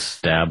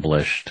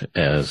established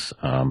as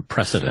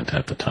precedent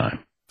at the time.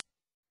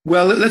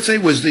 Well, let's say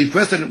the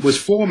precedent was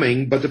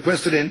forming, but the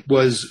precedent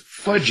was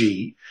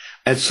fudgy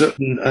at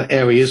certain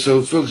areas.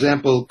 So, for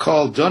example,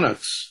 Karl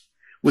Donitz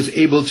was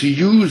able to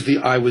use the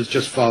 "I was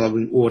just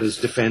following orders"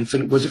 defense,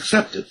 and it was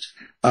accepted.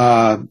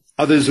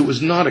 Others, it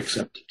was not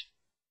accepted.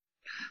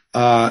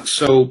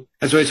 So,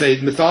 as I say,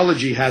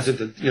 mythology has it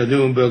that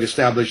Nuremberg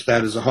established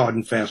that as a hard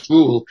and fast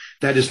rule.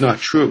 That is not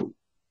true.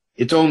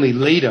 It's only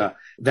later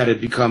that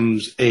it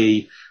becomes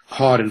a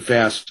hard and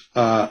fast,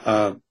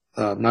 not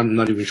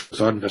even sure it's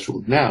hard and fast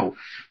rule now,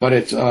 but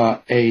it's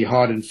a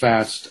hard and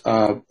fast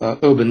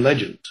urban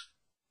legend,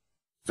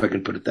 if I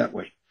can put it that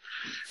way.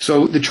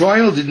 So the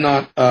trial did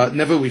not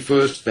never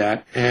refers to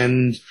that,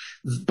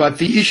 but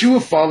the issue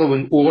of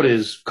following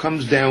orders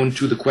comes down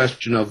to the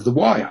question of the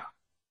wire.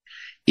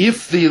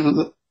 If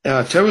the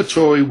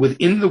territory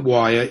within the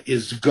wire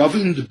is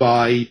governed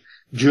by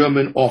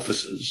German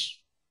officers,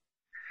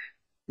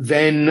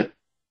 then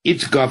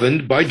it's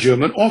governed by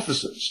German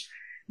officers.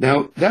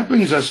 Now, that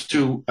brings us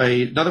to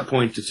another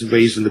point that's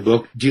raised in the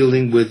book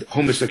dealing with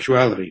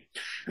homosexuality.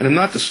 And I'm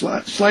not the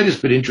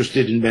slightest bit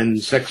interested in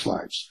men's sex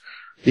lives.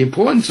 The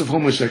importance of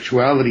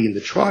homosexuality in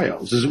the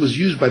trials is it was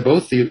used by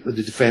both the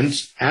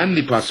defense and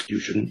the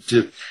prosecution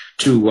to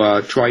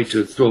try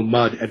to throw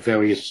mud at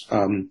various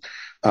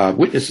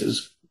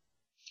witnesses,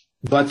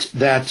 but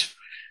that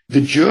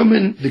the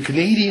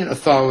Canadian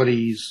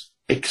authorities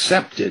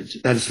accepted,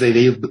 that is,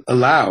 they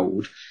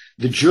allowed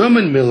the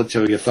German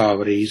military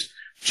authorities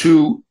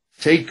to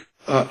take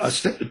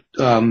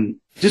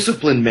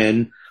discipline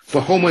men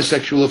for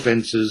homosexual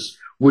offenses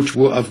which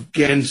were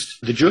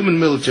against the German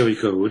military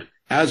code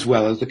as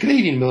well as the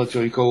Canadian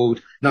military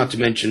code, not to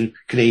mention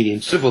Canadian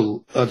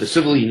the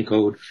civilian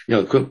code,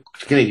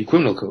 Canadian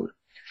criminal code.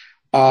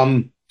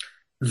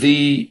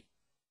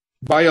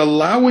 By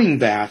allowing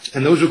that,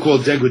 and those were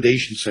called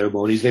degradation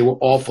ceremonies, they were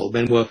awful.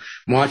 Men were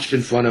marched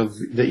in front of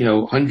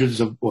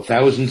hundreds or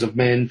thousands of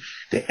men.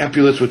 Their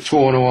epaulets were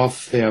torn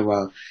off.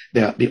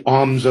 The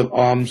arms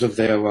of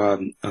their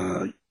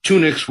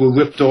tunics were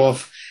ripped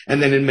off,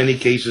 and then in many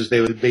cases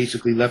they were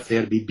basically left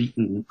there to be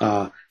beaten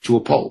to a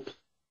pulp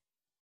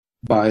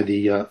by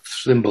the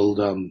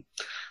symboled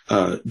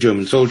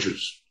German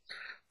soldiers.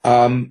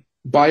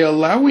 By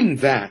allowing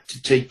that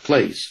to take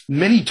place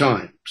many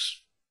times,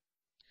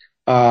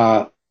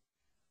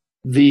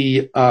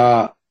 the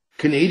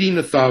Canadian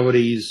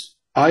authorities,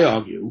 I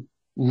argue,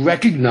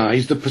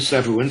 recognized the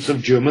perseverance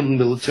of German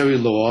military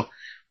law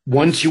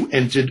once you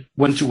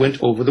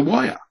went over the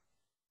wire.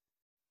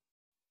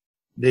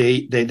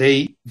 They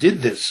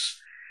did this.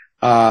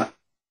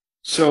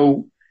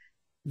 So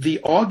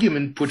the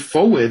argument put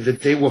forward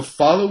that they were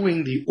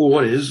following the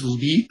orders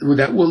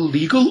that were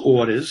legal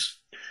orders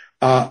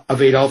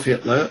of Adolf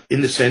Hitler,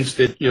 in the sense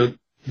that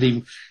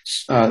the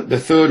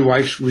Third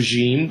Reich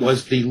regime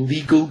was the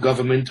legal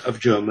government of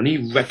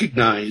Germany,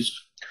 recognized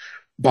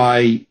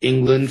by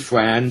England,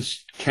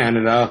 France,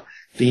 Canada,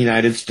 the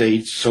United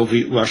States,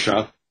 Soviet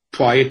Russia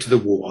prior to the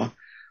war.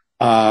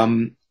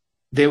 And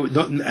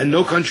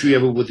no country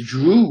ever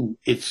withdrew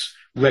its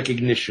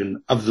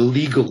recognition of the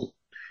legal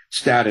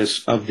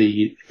status of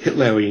the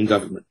Hitlerian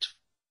government.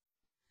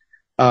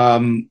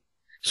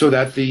 So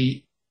that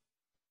the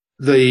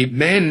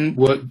men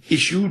were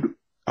issued,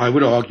 I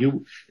would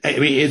argue,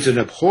 it's an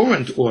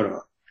abhorrent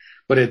order,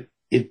 but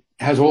it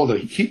has all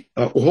the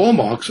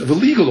hallmarks of a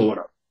legal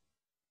order.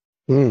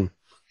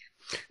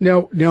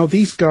 Now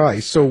these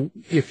guys, so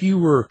if you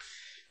were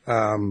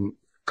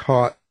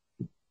caught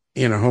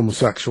in a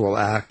homosexual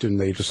act and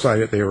they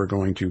decided they were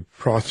going to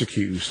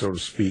prosecute you, so to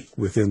speak,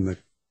 within the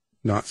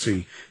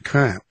Nazi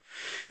camp,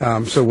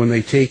 so when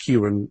they take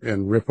you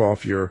and rip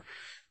off your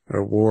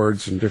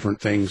awards and different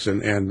things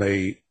and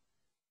they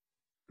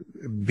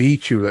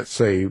beat you, let's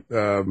say,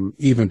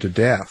 even to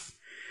death.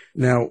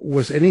 Now,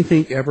 was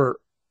anything ever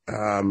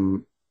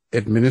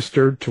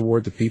administered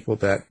toward the people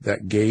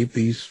that gave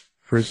these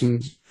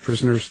prisoners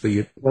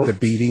the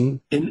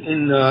beating?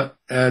 In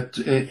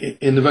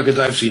the records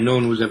I've seen, no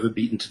one was ever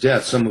beaten to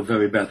death. Some were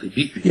very badly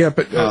beaten. Yeah,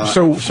 but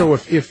so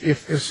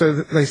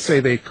if they say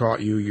they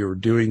caught you were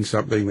doing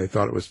something, they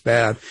thought it was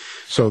bad,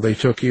 so they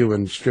took you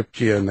and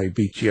stripped you and they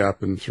beat you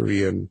up and threw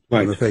you in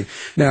the thing.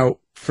 Now,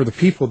 for the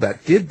people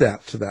that did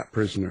that to that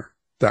prisoner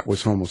that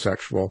was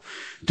homosexual,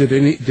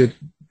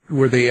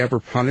 were they ever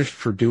punished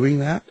for doing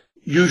that?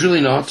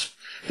 Usually not.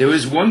 There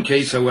is one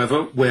case,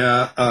 however,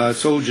 where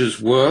soldiers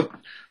were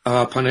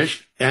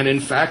punished, and in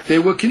fact they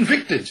were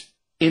convicted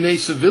in a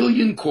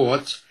civilian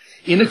court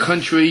in a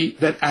country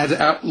that had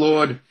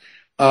outlawed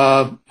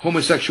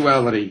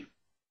homosexuality,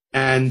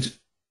 and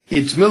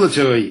its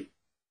military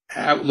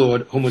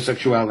outlawed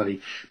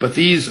homosexuality. But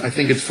these, I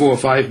think it's 4 or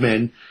 5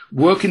 men,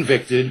 were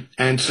convicted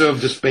and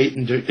served a spate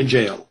in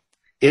jail.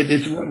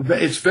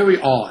 It's very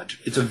odd.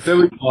 It's a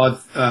very odd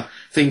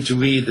thing to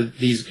read that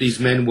these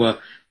men were,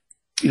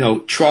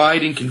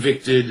 tried and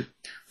convicted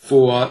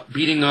for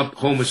beating up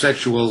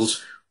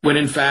homosexuals when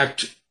in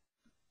fact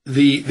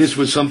this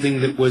was something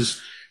that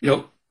was,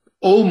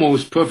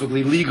 almost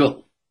perfectly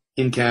legal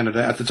in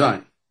Canada at the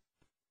time.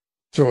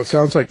 So it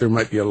sounds like there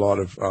might be a lot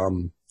of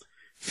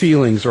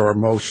feelings or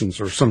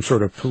emotions or some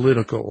sort of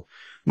political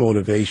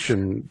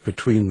motivation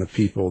between the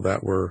people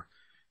that were,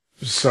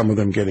 some of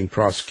them getting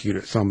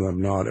prosecuted, some of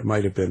them not. It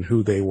might have been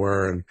who they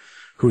were and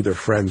who their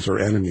friends or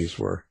enemies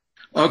were.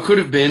 Could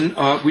have been.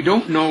 We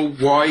don't know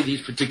why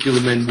these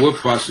particular men were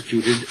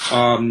prosecuted.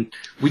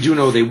 We do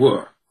know they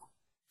were.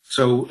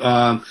 So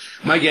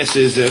my guess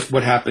is that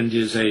what happened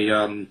is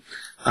a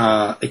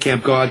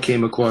camp guard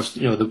came across,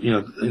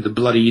 the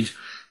bloodied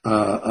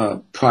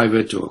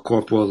private or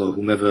corporal or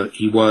whomever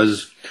he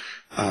was.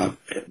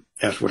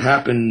 Asked what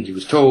happened. He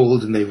was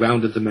told, and they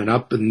rounded the men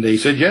up, and they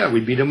said, "Yeah,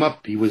 we beat him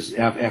up. He was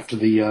after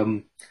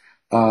the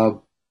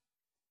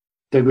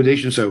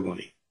degradation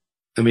ceremony."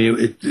 I mean,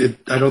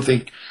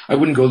 I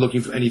wouldn't go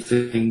looking for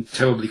anything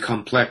terribly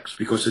complex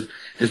because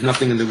there's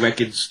nothing in the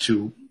records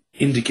to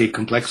indicate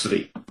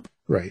complexity.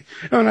 Right.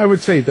 And I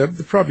would say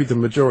that probably the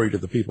majority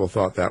of the people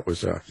thought that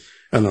was an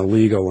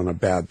illegal and a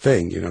bad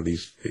thing.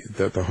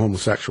 The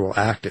homosexual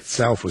act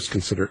itself was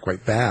considered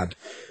quite bad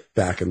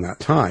back in that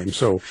time.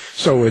 So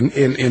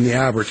in the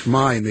average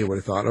mind, they would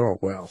have thought, oh,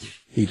 well,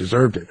 he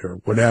deserved it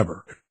or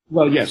whatever.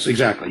 Well, yes,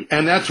 exactly.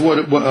 And that's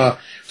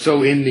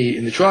so in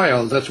the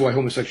trials, that's why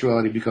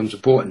homosexuality becomes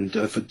important,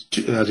 as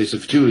I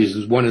said, for 2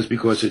 reasons. One is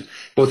because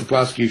both the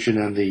prosecution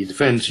and the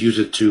defense use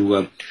it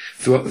to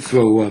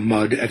throw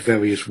mud at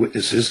various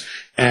witnesses.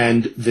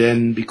 And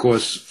then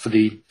because for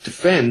the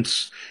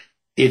defense,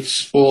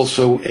 it's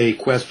also a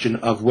question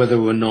of whether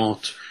or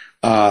not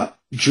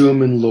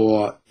German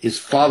law is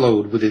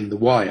followed within the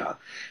wire.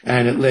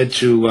 And it led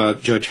to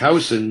Judge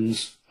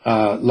Howson's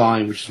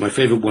line, which is my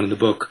favorite one in the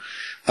book,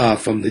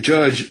 from the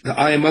judge: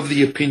 "I am of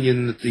the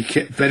opinion that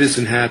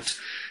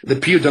the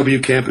POW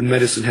camp in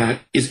Medicine Hat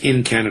is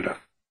in Canada,"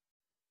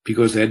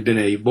 because there had been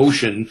a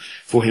motion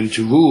for him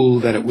to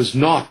rule that it was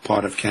not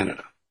part of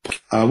Canada,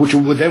 which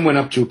then went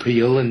up to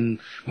appeal, and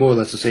more or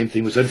less the same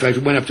thing was said. In fact,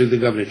 it went up to the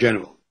Governor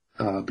General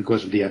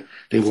because of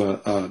they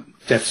were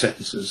death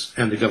sentences,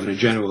 and the Governor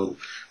General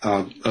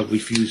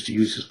refused to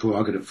use his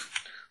prerogative.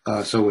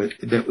 So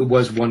it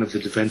was one of the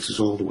defenses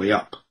all the way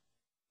up.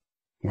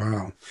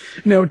 Wow.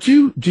 Now,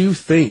 do you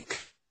think,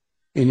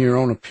 in your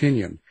own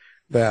opinion,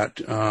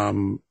 that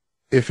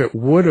if it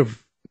would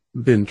have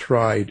been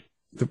tried,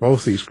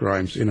 both these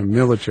crimes, in a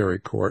military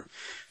court,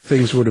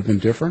 things would have been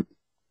different?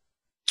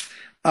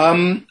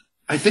 I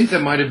think there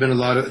might have been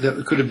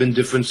there could have been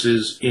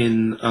differences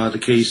in the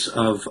case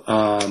of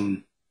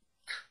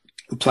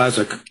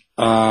Placzek,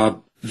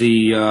 and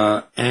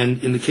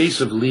in the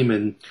case of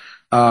Lehman,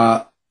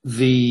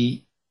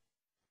 the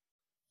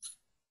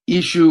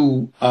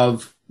issue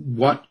of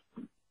what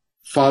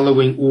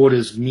following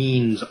orders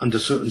means under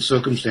certain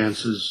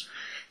circumstances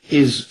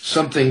is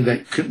something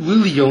that could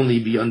really only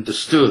be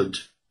understood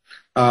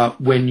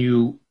when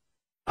you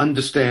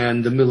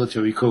understand the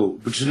military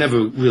code, which is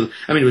never really,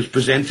 it was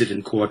presented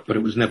in court, but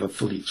it was never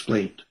fully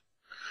explained.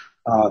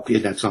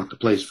 That's not the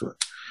place for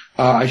it.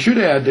 I should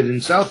add that in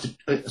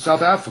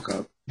South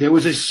Africa, there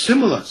was a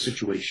similar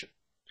situation,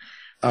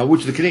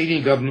 which the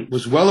Canadian government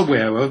was well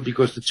aware of,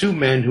 because the 2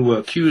 men who were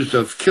accused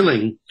of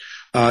killing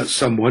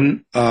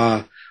someone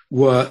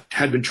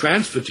had been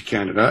transferred to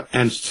Canada,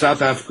 and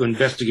South Africa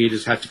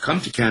investigators had to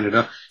come to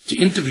Canada to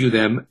interview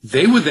them.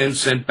 They were then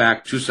sent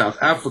back to South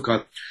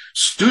Africa,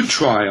 stood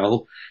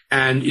trial,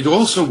 and it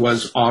also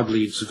was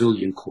oddly in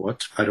civilian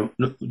court. I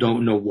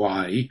don't know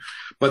why,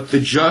 but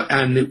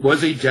and it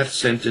was a death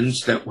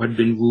sentence that had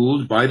been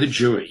ruled by the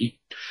jury,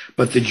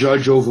 but the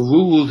judge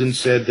overruled and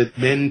said that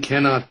men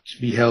cannot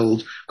be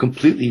held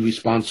completely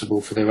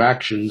responsible for their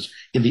actions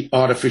in the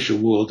artificial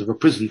world of a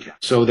prison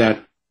camp. So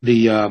that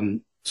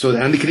and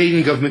the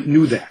Canadian government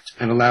knew that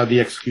and allowed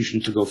the execution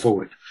to go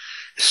forward.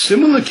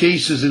 Similar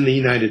cases in the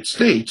United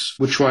States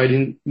were tried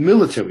in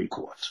military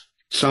court.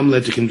 Some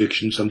led to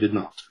conviction, some did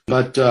not.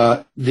 But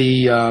I've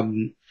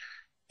been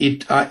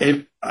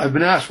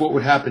asked what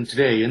would happen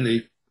today, and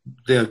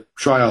the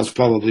trials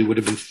probably would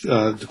have been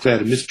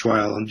declared a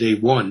mistrial on day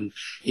 1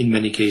 in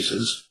many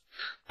cases.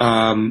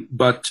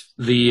 But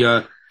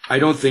I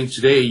don't think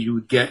today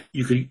you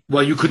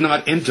could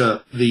not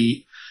enter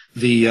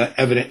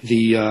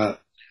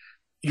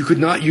you could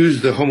not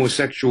use the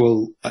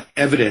homosexual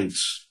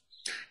evidence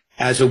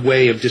as a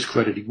way of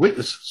discrediting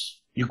witnesses.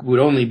 You would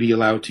only be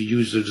allowed to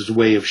use it as a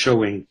way of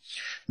showing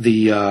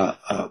the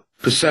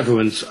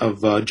perseverance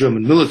of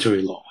German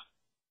military law.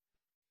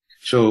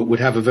 So it would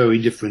have a very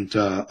different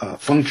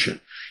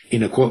function.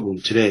 in a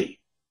courtroom today.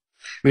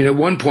 I mean, at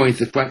one point,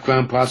 the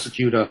Crown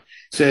prosecutor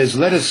says,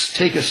 let us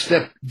take a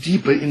step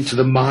deeper into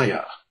the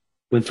mire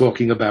when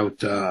talking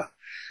about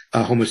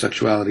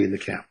homosexuality in the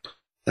camp.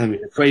 I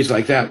mean, a phrase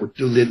like that would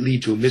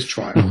lead to a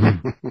mistrial.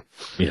 Mm-hmm.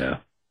 Yeah.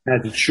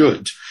 As it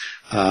should.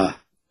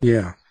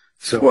 Yeah.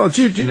 So, well,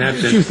 do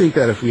you think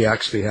that if we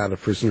actually had a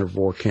prisoner of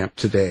war camp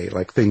today,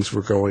 like things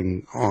were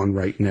going on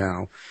right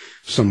now,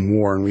 some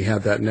war, and we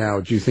had that now,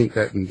 do you think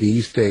that in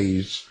these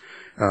days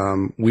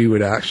we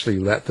would actually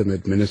let them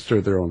administer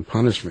their own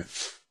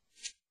punishments?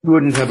 We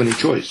wouldn't have any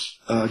choice.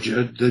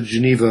 The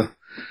Geneva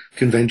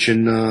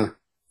Convention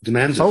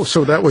demands it. Oh,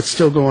 so that would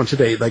still go on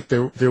today? Like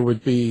there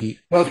would be.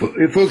 Well,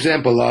 for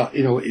example,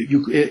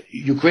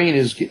 Ukraine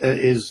is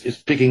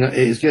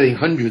getting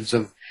hundreds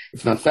of,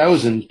 if not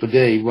thousands per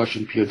day,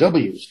 Russian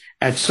POWs.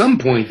 At some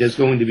point, there's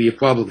going to be a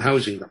problem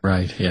housing them.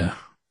 Right. Yeah.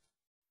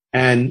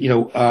 And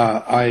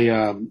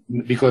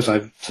because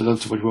I've done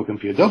so much work in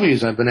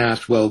POWs, I've been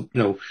asked, well,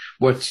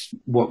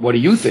 what do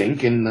you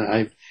think? And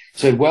I've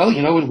said, well,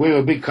 we're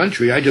a big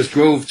country. I just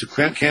drove to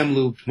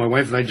Kamloops. My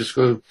wife and I just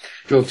drove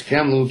to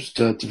Kamloops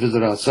to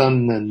visit our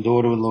son and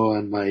daughter-in-law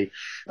and my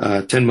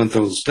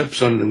 10-month-old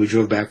stepson, and then we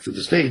drove back to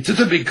the States. It's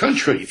a big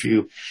country if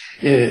you,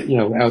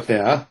 out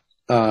there.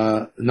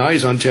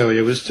 Nice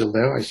Ontario is still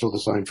there. I saw the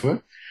sign for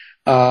it.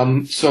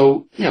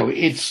 So,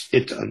 it's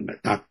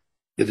not,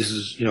 this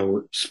is,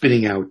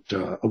 spinning out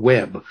a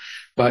web.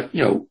 But,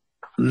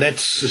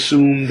 let's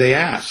assume they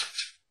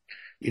asked,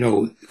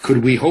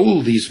 could we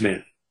hold these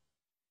men?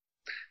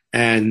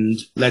 And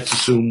let's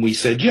assume we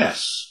said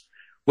yes.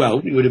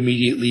 Well, we would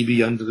immediately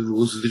be under the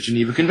rules of the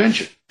Geneva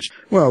Convention.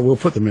 Well, we'll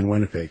put them in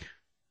Winnipeg.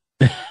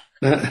 That's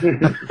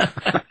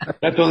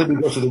only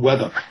because of the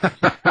weather.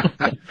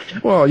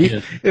 Well,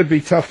 it'd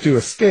be tough to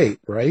escape,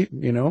 right?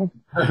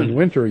 In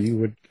winter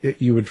you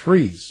would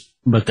freeze.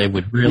 But they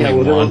would really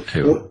want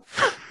to.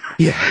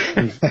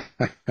 Yeah.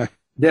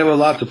 There were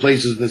lots of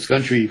places in this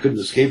country you couldn't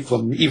escape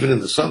from, even in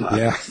the summer.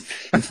 Yeah.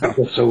 It's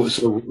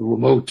so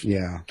remote.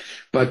 Yeah.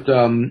 But,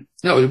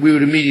 no, we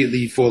would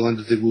immediately fall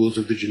under the rules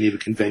of the Geneva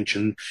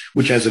Convention,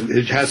 which has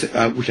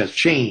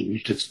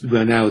changed.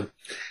 We're now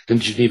the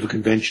Geneva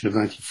Convention of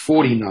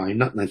 1949,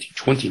 not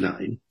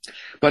 1929.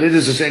 But it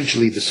is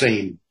essentially the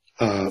same,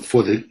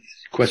 for the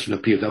question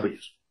of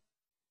POWs.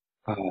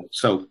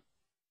 So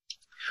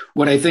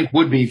what I think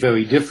would be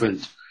very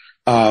different,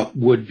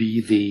 would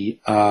be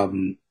the,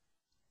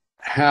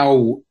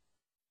 how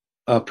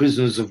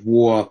prisoners of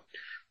war,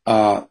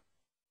 that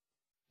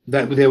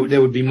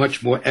there would be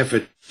much more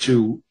effort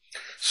to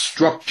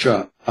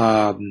structure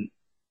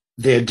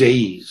their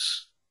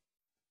days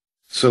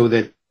so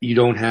that you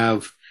don't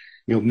have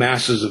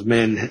masses of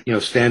men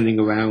standing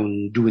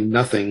around doing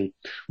nothing,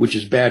 which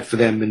is bad for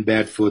them and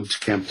bad for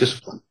camp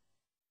discipline.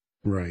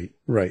 Right.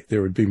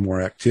 There would be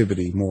more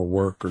activity, more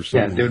work or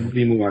something. Yeah, there would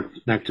be more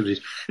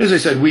activities. As I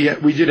said,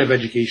 we did have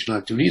educational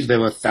activities. There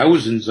were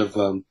thousands of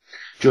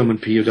German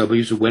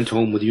POWs who went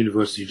home with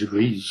university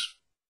degrees.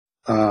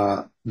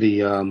 I,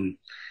 in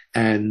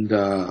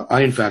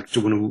fact,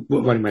 when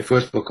writing my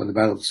first book on the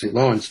Battle of St.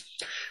 Lawrence,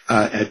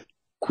 at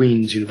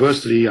Queen's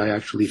University, I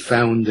actually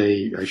found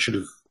I should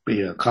have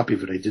made a copy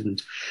of it, I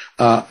didn't,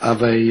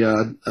 of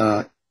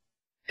a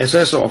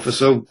SS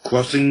officer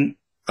crossing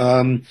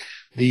at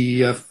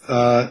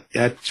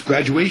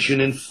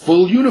graduation in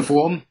full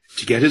uniform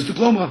to get his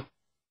diploma.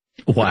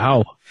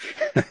 Wow.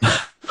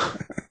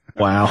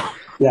 Wow.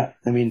 Yeah,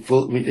 I mean,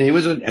 he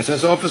was an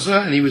SS officer,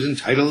 and he was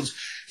entitled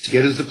to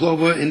get his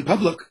diploma in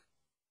public.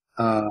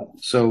 As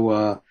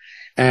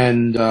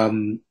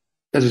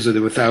I said,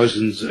 there were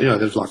thousands. There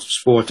was lots of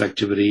sports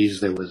activities.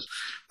 There was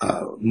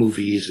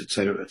movies, et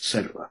cetera.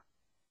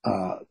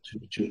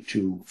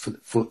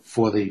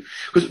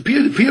 Because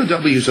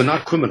POWs are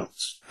not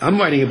criminals. I'm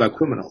writing about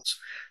criminals.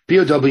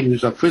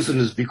 POWs are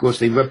prisoners because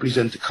they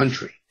represent the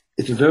country.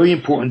 It's a very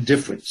important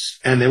difference.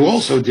 And they're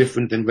also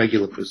different than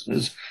regular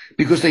prisoners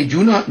because they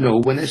do not know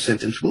when their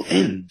sentence will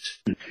end.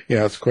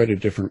 Yeah, it's quite a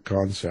different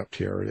concept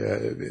here.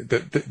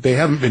 They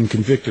haven't been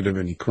convicted of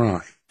any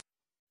crime.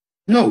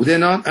 No, they're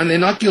not, and they're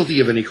not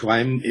guilty of any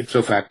crime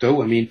ipso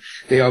facto. I mean,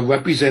 they are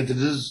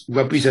representatives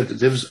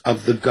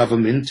of the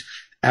government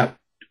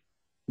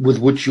with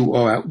which you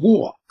are at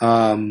war.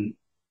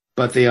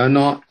 But they are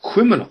not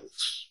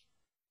criminals,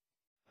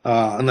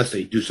 unless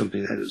they do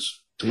something that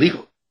is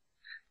illegal.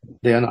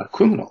 They are not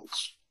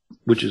criminals,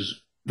 which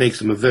makes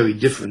them a very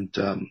different,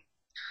 kettle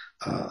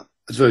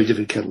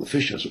of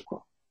fish, as it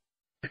were.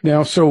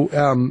 Now, so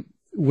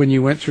when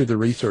you went through the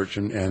research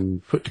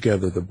and put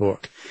together the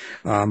book,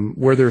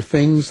 were there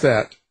things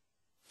that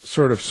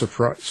sort of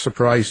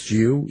surprised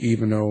you,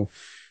 even though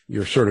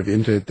you're sort of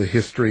into the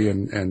history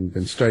and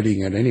been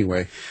studying it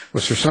anyway?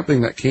 Was there something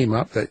that came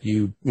up that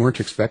you weren't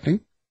expecting?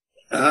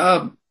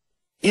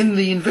 In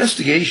the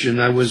investigation,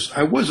 I was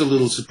a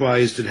little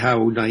surprised at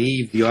how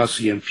naive the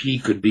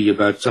RCMP could be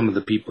about some of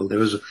the people. There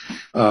was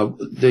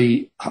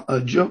the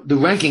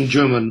ranking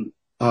German.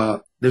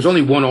 There's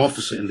only one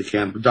officer in the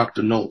camp,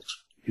 Dr. Nolt.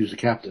 He was the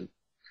captain,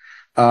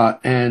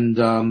 and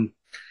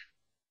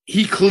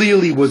he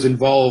clearly was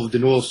involved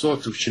in all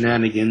sorts of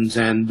shenanigans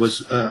and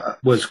was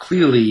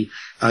clearly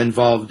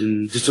involved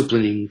in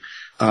disciplining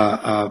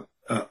POWs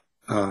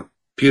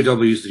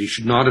that he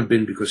should not have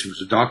been because he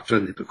was a doctor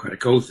and the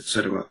Hippocratic Oath,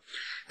 etc.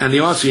 And the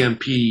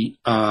RCMP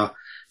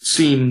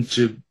seemed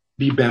to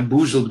be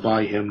bamboozled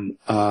by him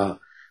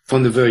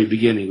from the very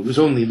beginning. It was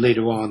only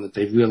later on that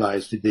they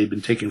realized that they'd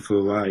been taken for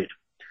a ride.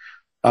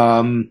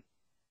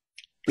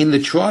 In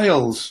the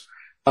trials,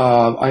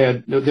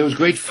 there was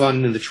great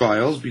fun in the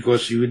trials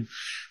because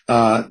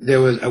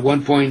there was at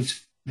one point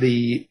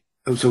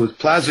with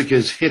Plazik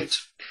is hit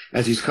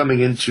as he's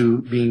coming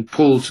into being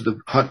pulled to the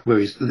hut where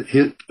he's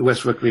hit, the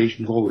West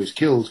Recreation Hall where he's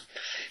killed.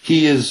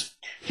 He is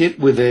hit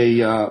with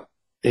either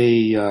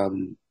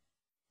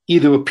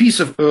a piece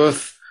of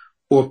earth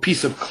or a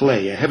piece of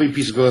clay, a heavy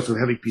piece of earth or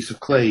a heavy piece of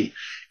clay.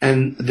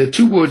 And the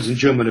two words in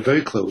German are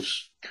very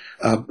close,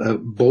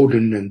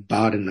 Boden and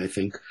Baden, I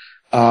think.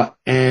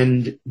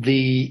 And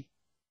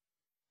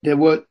there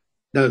were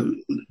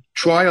the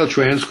trial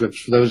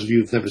transcripts, for those of you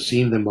who've never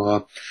seen them,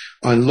 are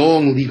on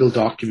long legal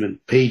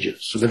document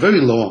pages. So they're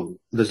very long.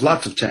 There's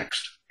lots of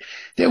text.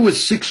 There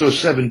was 6 or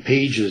 7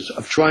 pages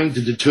of trying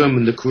to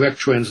determine the correct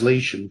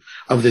translation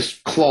of this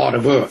clod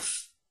of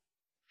earth.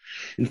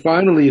 And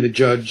finally, the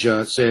judge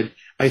said,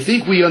 I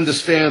think we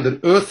understand that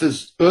earth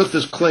is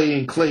clay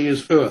and clay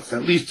is earth,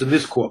 at least in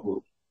this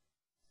courtroom.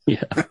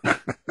 Yeah.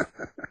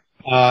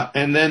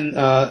 And then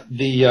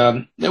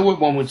there were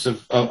moments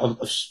of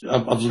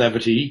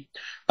levity.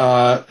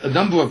 A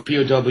number of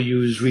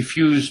POWs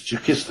refused to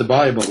kiss the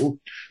Bible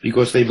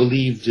because they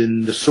believed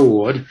in the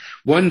sword.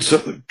 One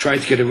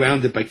tried to get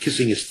around it by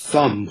kissing his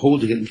thumb,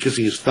 holding it and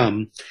kissing his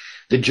thumb.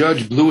 The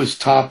judge blew his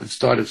top and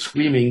started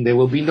screaming, "There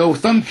will be no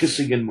thumb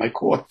kissing in my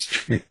court."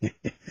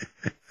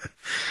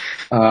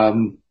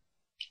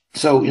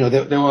 So,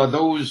 there are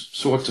those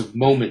sorts of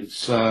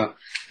moments and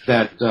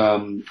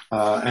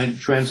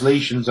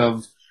translations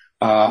of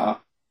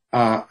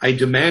I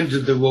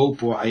demanded the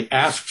rope or I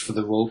asked for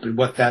the rope, and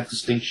what that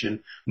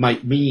distinction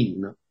might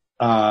mean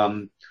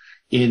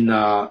in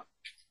a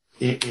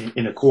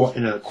court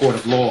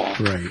of law.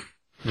 Right.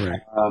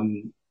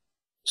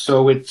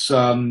 So it's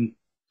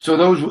so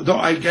those.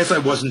 I guess I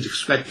wasn't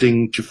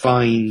expecting to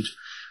find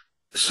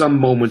some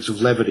moments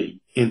of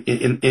levity in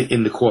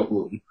the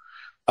courtroom.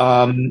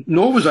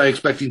 Nor was I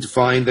expecting to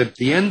find that at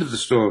the end of the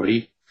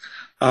story,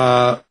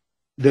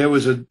 there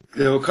were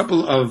a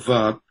couple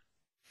of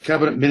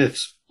cabinet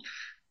minutes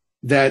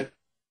that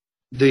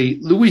the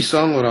Louis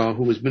Saint Laurent,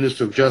 who was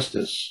Minister of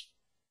Justice,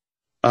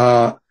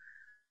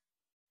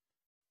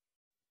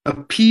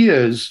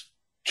 appears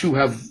to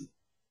have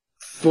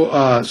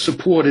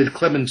supported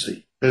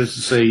clemency, that is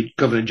to say,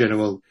 Governor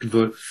General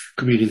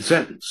commuting the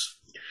sentence.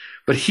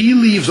 But he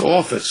leaves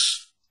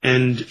office,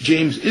 and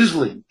James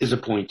Isley is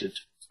appointed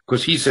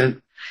because he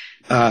doesn't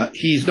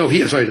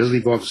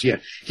leave office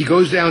yet. He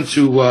goes down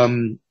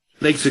to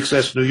Lake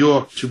Success, New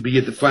York, to be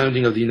at the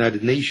founding of the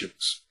United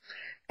Nations,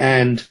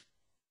 and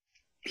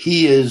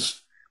he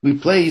is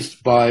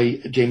replaced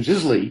by James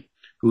Isley,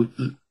 who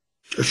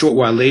a short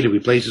while later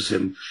replaces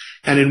him.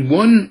 And in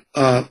one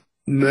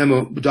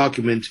memo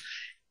document,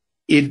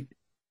 it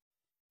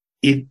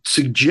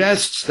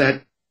suggests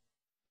that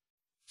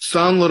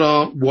Saint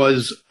Laurent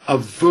was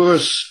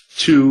averse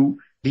to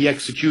the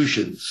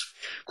executions.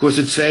 Of course,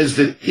 it says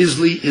that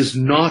Isley is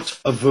not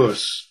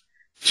averse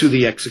to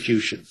the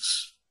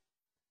executions.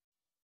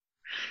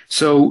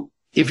 So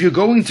if you're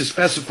going to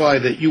specify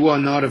that you are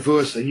not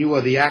averse and you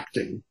are the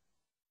acting,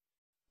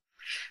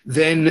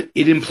 then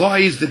it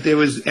implies that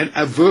there is an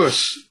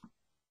averse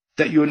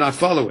that you're not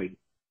following.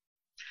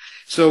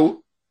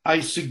 So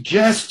I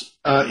suggest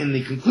in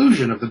the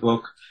conclusion of the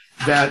book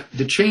that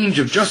the change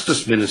of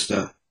justice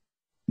minister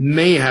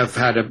may have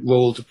had a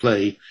role to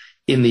play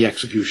in the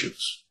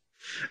executions.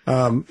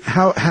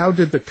 How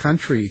did the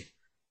country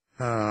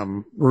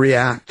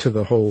react to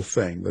the whole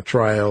thing, the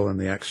trial and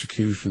the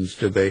executions?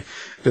 Did they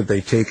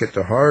take it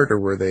to heart, or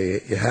were they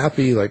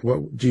happy? Like,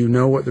 what do you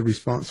know what the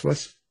response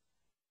was?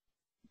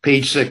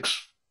 Page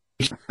 6.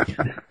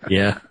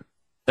 Yeah.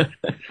 By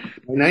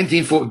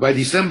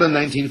December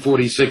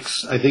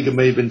 1946, I think it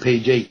may have been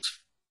page 8.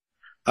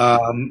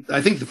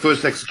 I think the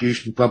first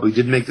execution probably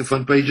did make the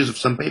front pages of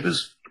some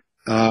papers,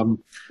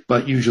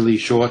 but usually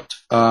short.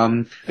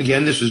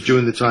 Again, this was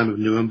during the time of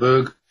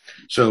Nuremberg,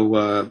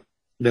 so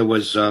there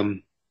was, there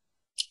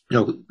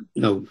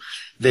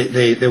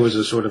was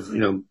a sort of,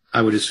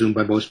 I would assume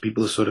by most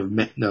people, a sort of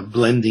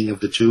blending of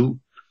the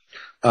two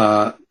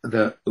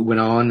that went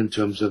on in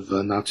terms of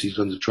Nazis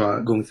on the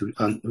trial, going through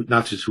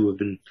Nazis who have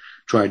been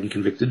tried and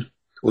convicted,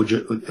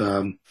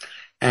 and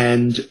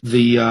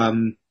the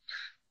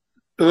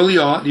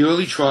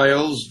early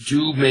trials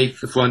do make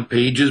the front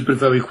pages, but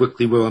very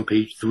quickly we're on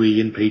page 3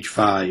 and page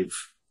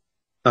 5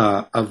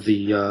 of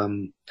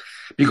the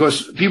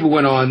because people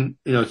went on,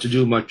 to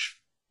do much.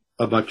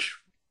 We're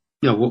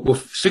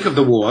sick of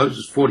the war. This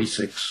is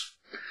 46.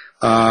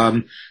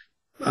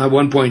 At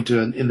one point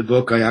in the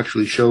book, I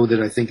actually show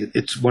that I think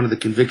it's one of the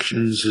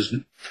convictions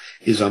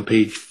is on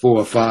page 4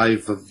 or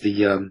 5 of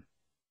the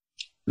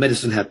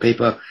Medicine Hat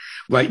paper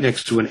right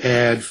next to an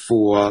ad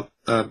for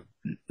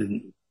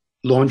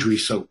laundry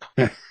soap.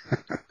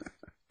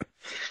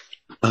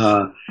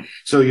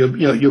 So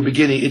you're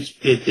beginning.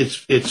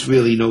 It's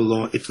really no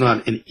longer. It's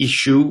not an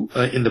issue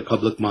in the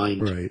public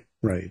mind,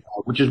 right.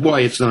 Which is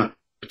why it's not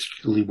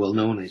particularly well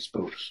known, I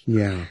suppose.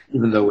 Yeah.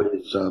 Even though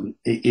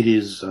it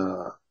is.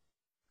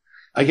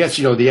 I guess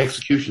the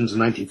executions in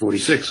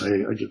 1946.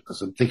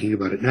 As I'm thinking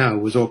about it now,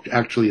 was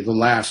actually the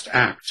last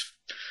act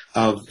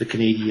of the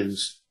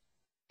Canadians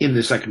in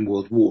the Second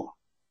World War.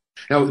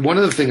 Now, one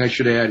other thing I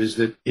should add is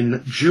that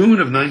in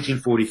June of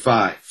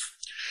 1945.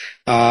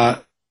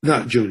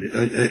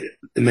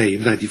 May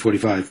of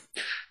 1945,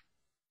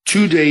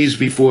 2 days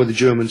before the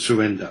German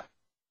surrender,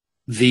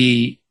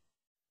 the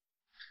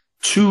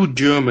two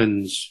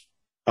Germans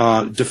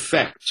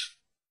defect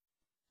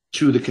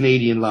to the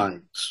Canadian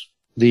lines,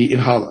 in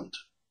Holland.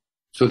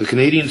 So the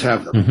Canadians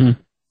have them. Mm-hmm.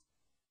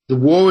 The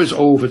war is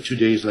over 2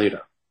 days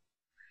later.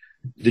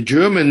 The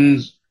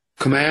German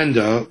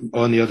commander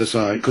on the other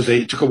side, because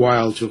they took a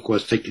while to, of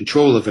course, take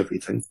control of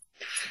everything.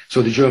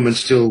 So the Germans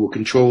still were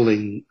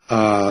controlling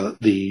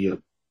the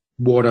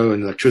water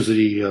and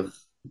electricity of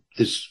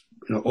this,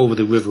 over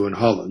the river in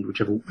Holland,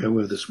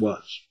 wherever this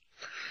was,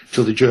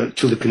 till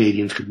the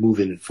Canadians could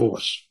move in and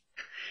force.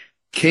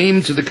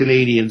 Came to the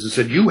Canadians and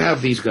said, "You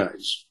have these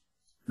guys.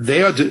 They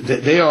have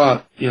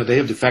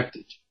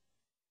defected.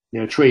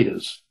 They're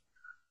traitors.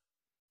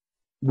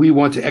 We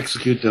want to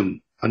execute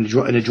them in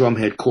a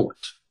drumhead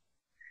court."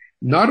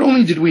 Not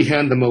only did we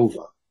hand them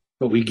over,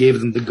 but we gave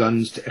them the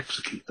guns to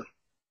execute them.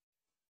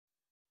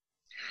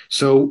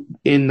 So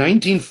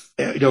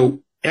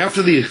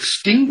after the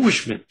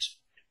extinguishment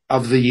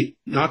of the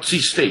Nazi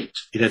state,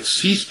 it had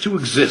ceased to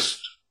exist.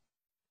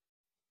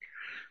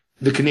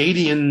 The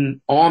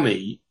Canadian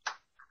army,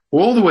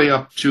 all the way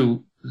up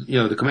to,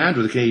 the commander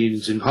of the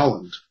Canadians in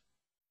Holland,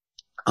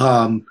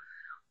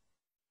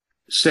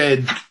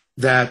 said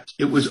that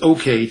it was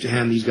okay to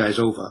hand these guys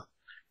over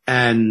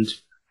and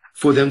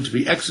for them to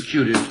be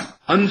executed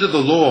under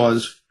the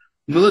laws,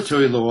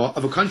 military law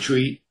of a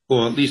country,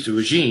 or at least a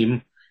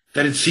regime,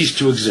 that had ceased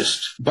to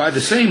exist. By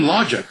the same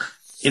logic,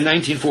 in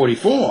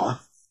 1944,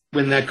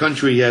 when that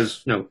country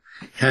has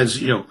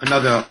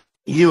another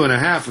year and a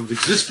half of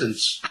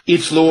existence,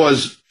 its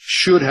laws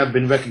should have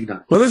been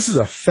recognized. Well, this is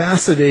a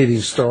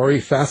fascinating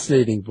story,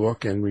 fascinating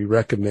book, and we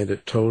recommend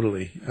it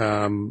totally.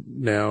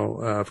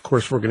 Of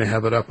course, we're going to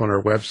have it up on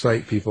our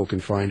website. People can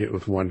find it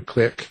with one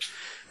click.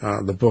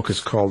 The book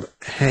is called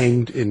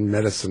Hanged in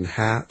Medicine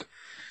Hat,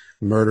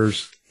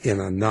 Murders in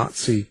a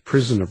Nazi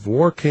Prison of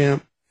War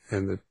Camp,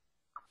 and the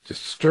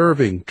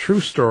disturbing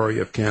true story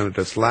of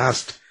Canada's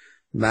last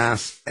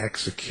mass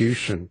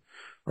execution.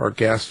 Our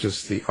guest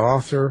is the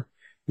author,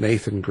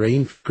 Nathan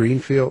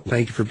Greenfield.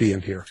 Thank you for being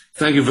here.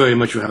 Thank you very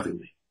much for having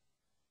me.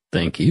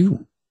 Thank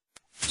you.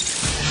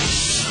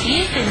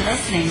 You've been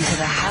listening to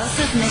the House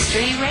of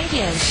Mystery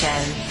radio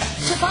show.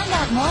 To find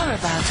out more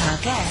about our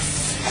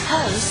guests,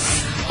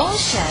 hosts, or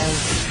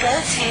shows, go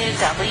to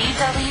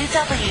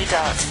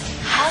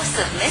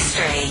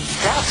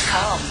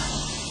www.houseofmystery.com.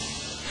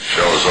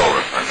 Show's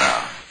over for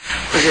now.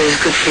 Was it as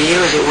good for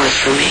you as it was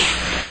for me?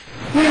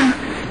 Yeah.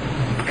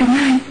 Good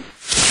night.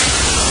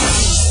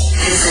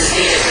 This has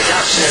been a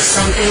production of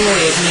Something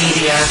Weird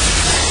Media.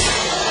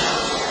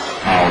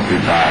 I'll be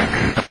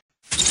back.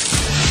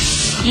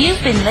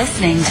 You've been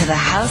listening to the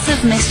House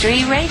of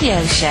Mystery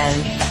radio show.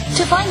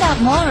 To find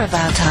out more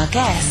about our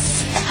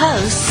guests,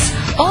 hosts,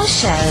 or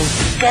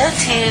shows, go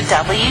to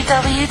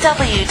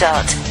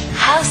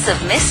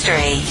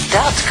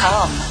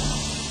www.houseofmystery.com.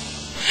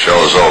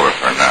 Show's over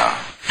for now.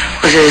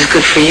 Was it as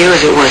good for you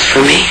as it was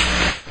for me?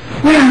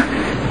 Yeah.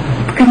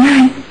 Good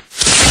night.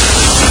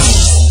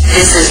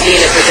 This has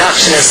been a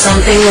production of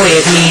Something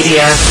Weird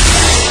Media.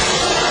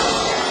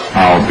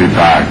 I'll be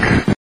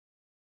back.